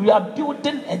are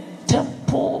building a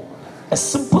temple, a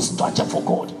simple structure for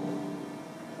God.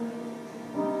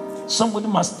 Somebody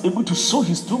must be able to sow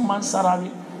his 2 months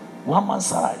salary, 1 month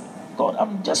salary. God,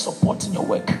 I'm just supporting your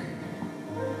work.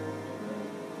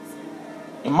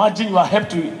 Imagine you are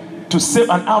helped to save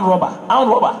an armed robber. Armed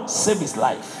robber, save his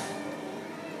life.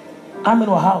 I mean,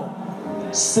 how?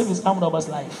 Save his armed robber's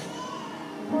life.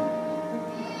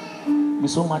 Be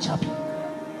so much happy.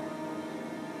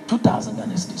 2,000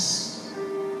 Ghana cedis.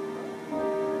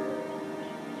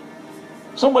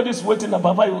 Somebody's waiting that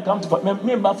Papa, you will come to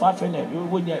me and Papa friend. You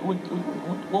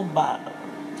won't buy.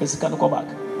 First, can go back.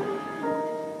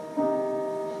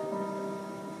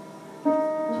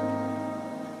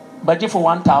 Budget for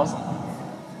 1,000.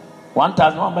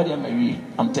 1,000.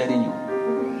 I'm telling you.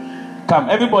 Come,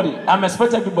 everybody. I'm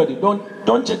expecting everybody.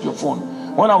 Don't check your phone.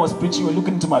 When I was preaching, you were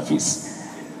looking into my face.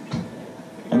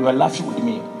 And you were laughing with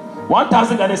me.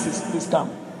 1,000 Ghana cedis, please come.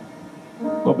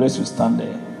 God bless you. Stand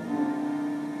there.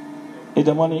 Is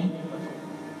the money?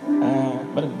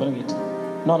 Bring it.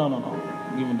 No.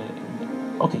 Give me the.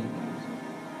 Okay.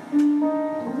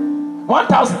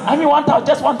 1,000. I mean 1,000.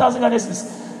 Just 1,000 Ghana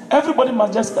cedis. Everybody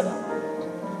must just gather.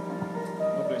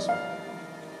 God bless you.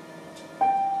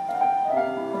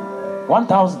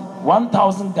 1,000.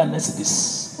 1,000 Ghana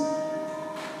cedis.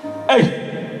 Hey.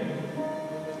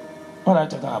 What are you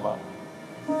talking about?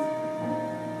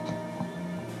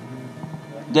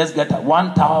 Just get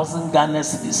 1,000 Ghana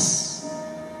cedis.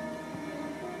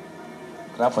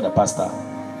 Clap for the pastor.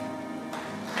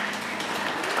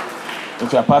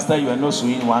 If you're a pastor, you are not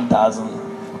showing 1,000,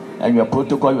 and your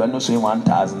protocol, you are not showing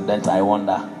 1,000, then I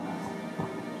wonder.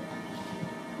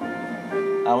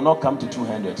 I will not come to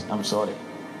 200. I'm sorry.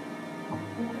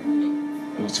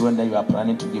 If 200 you are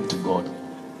planning to give to God.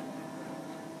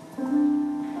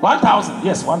 1,000,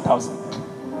 yes, 1,000.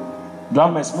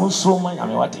 Drummers, Musu, man, I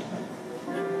mean what?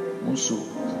 Musu.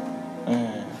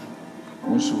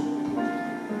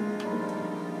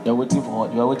 You are waiting for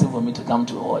what? You are waiting for me to come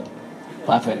to what?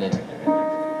 500.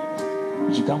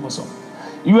 You should come for some.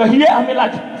 You are here, I mean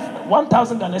like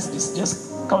 1,000 Ghana cedis.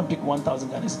 Just come and pick 1,000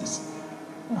 Ghana cedis.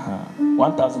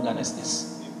 1,000 Ghana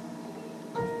cedis.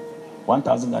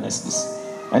 1,000 Ghana cedis.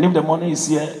 And if the money is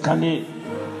here,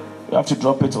 you have to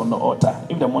drop it on the altar.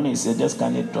 If the money is here, just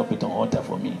drop it on the altar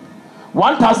for me.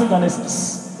 1,000 Ghana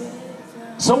cedis.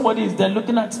 Somebody is there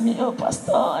looking at me, oh,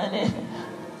 Pastor.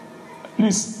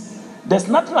 Please, there's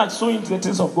nothing like sowing the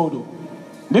things of God.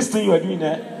 This thing you are doing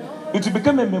there, it will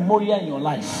become a memorial in your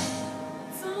life.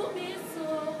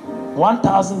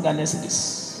 1,000 Ghana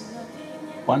cedis.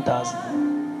 1,000.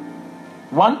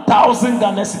 1,000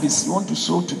 Ghana cedis. You want to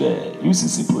sow to the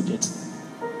UCC project.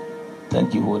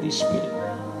 Thank you, Holy Spirit.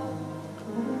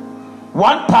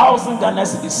 1,000 Ghana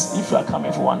cedis. If you are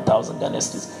coming for 1,000 Ghana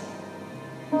cedis.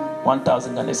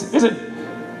 1,000 Ghana cedis. Listen,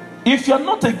 if you are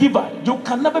not a giver, you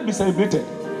can never be celebrated.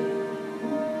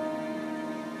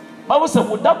 Bible says,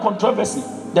 without controversy,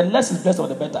 the less is blessed or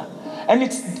the better. And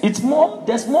it's more,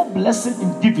 there's more blessing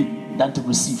in giving than to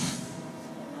receive.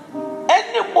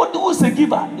 Anybody who is a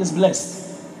giver is blessed.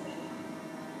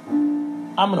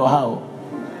 I mean, how?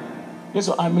 This is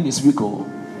what I mean this week.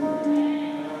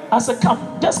 I said, come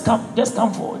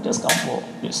forward.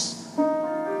 Yes.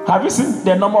 Have you seen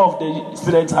the number of the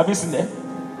students? Have you seen them?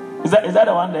 Is that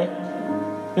the one there?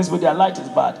 This with their light is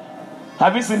bad.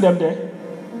 Have you seen them there?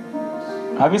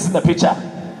 Have you seen the picture?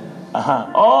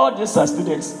 All these are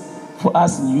students for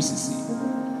us in UCC.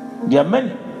 There are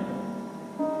many.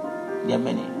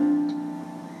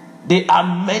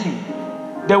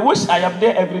 They wish I am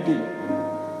there every day.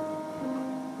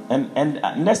 And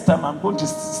next time I'm going to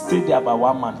stay there about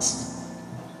 1 month.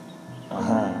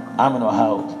 I'm in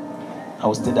Ohio. I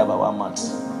will stay there about 1 month.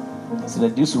 So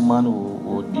that this woman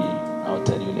will be, I'll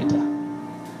tell you later.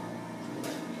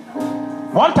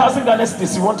 1,000 Ghana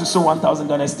cedis. You want to sow 1,000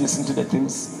 Ghana cedis into the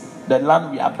things, the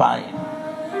land we are buying.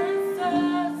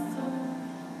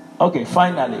 Okay,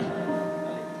 finally.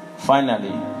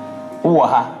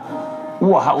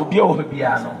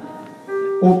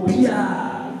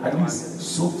 At least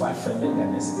so 500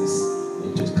 Ghana cedis.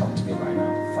 They just come to me right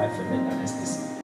now. 500 Ghana cedis.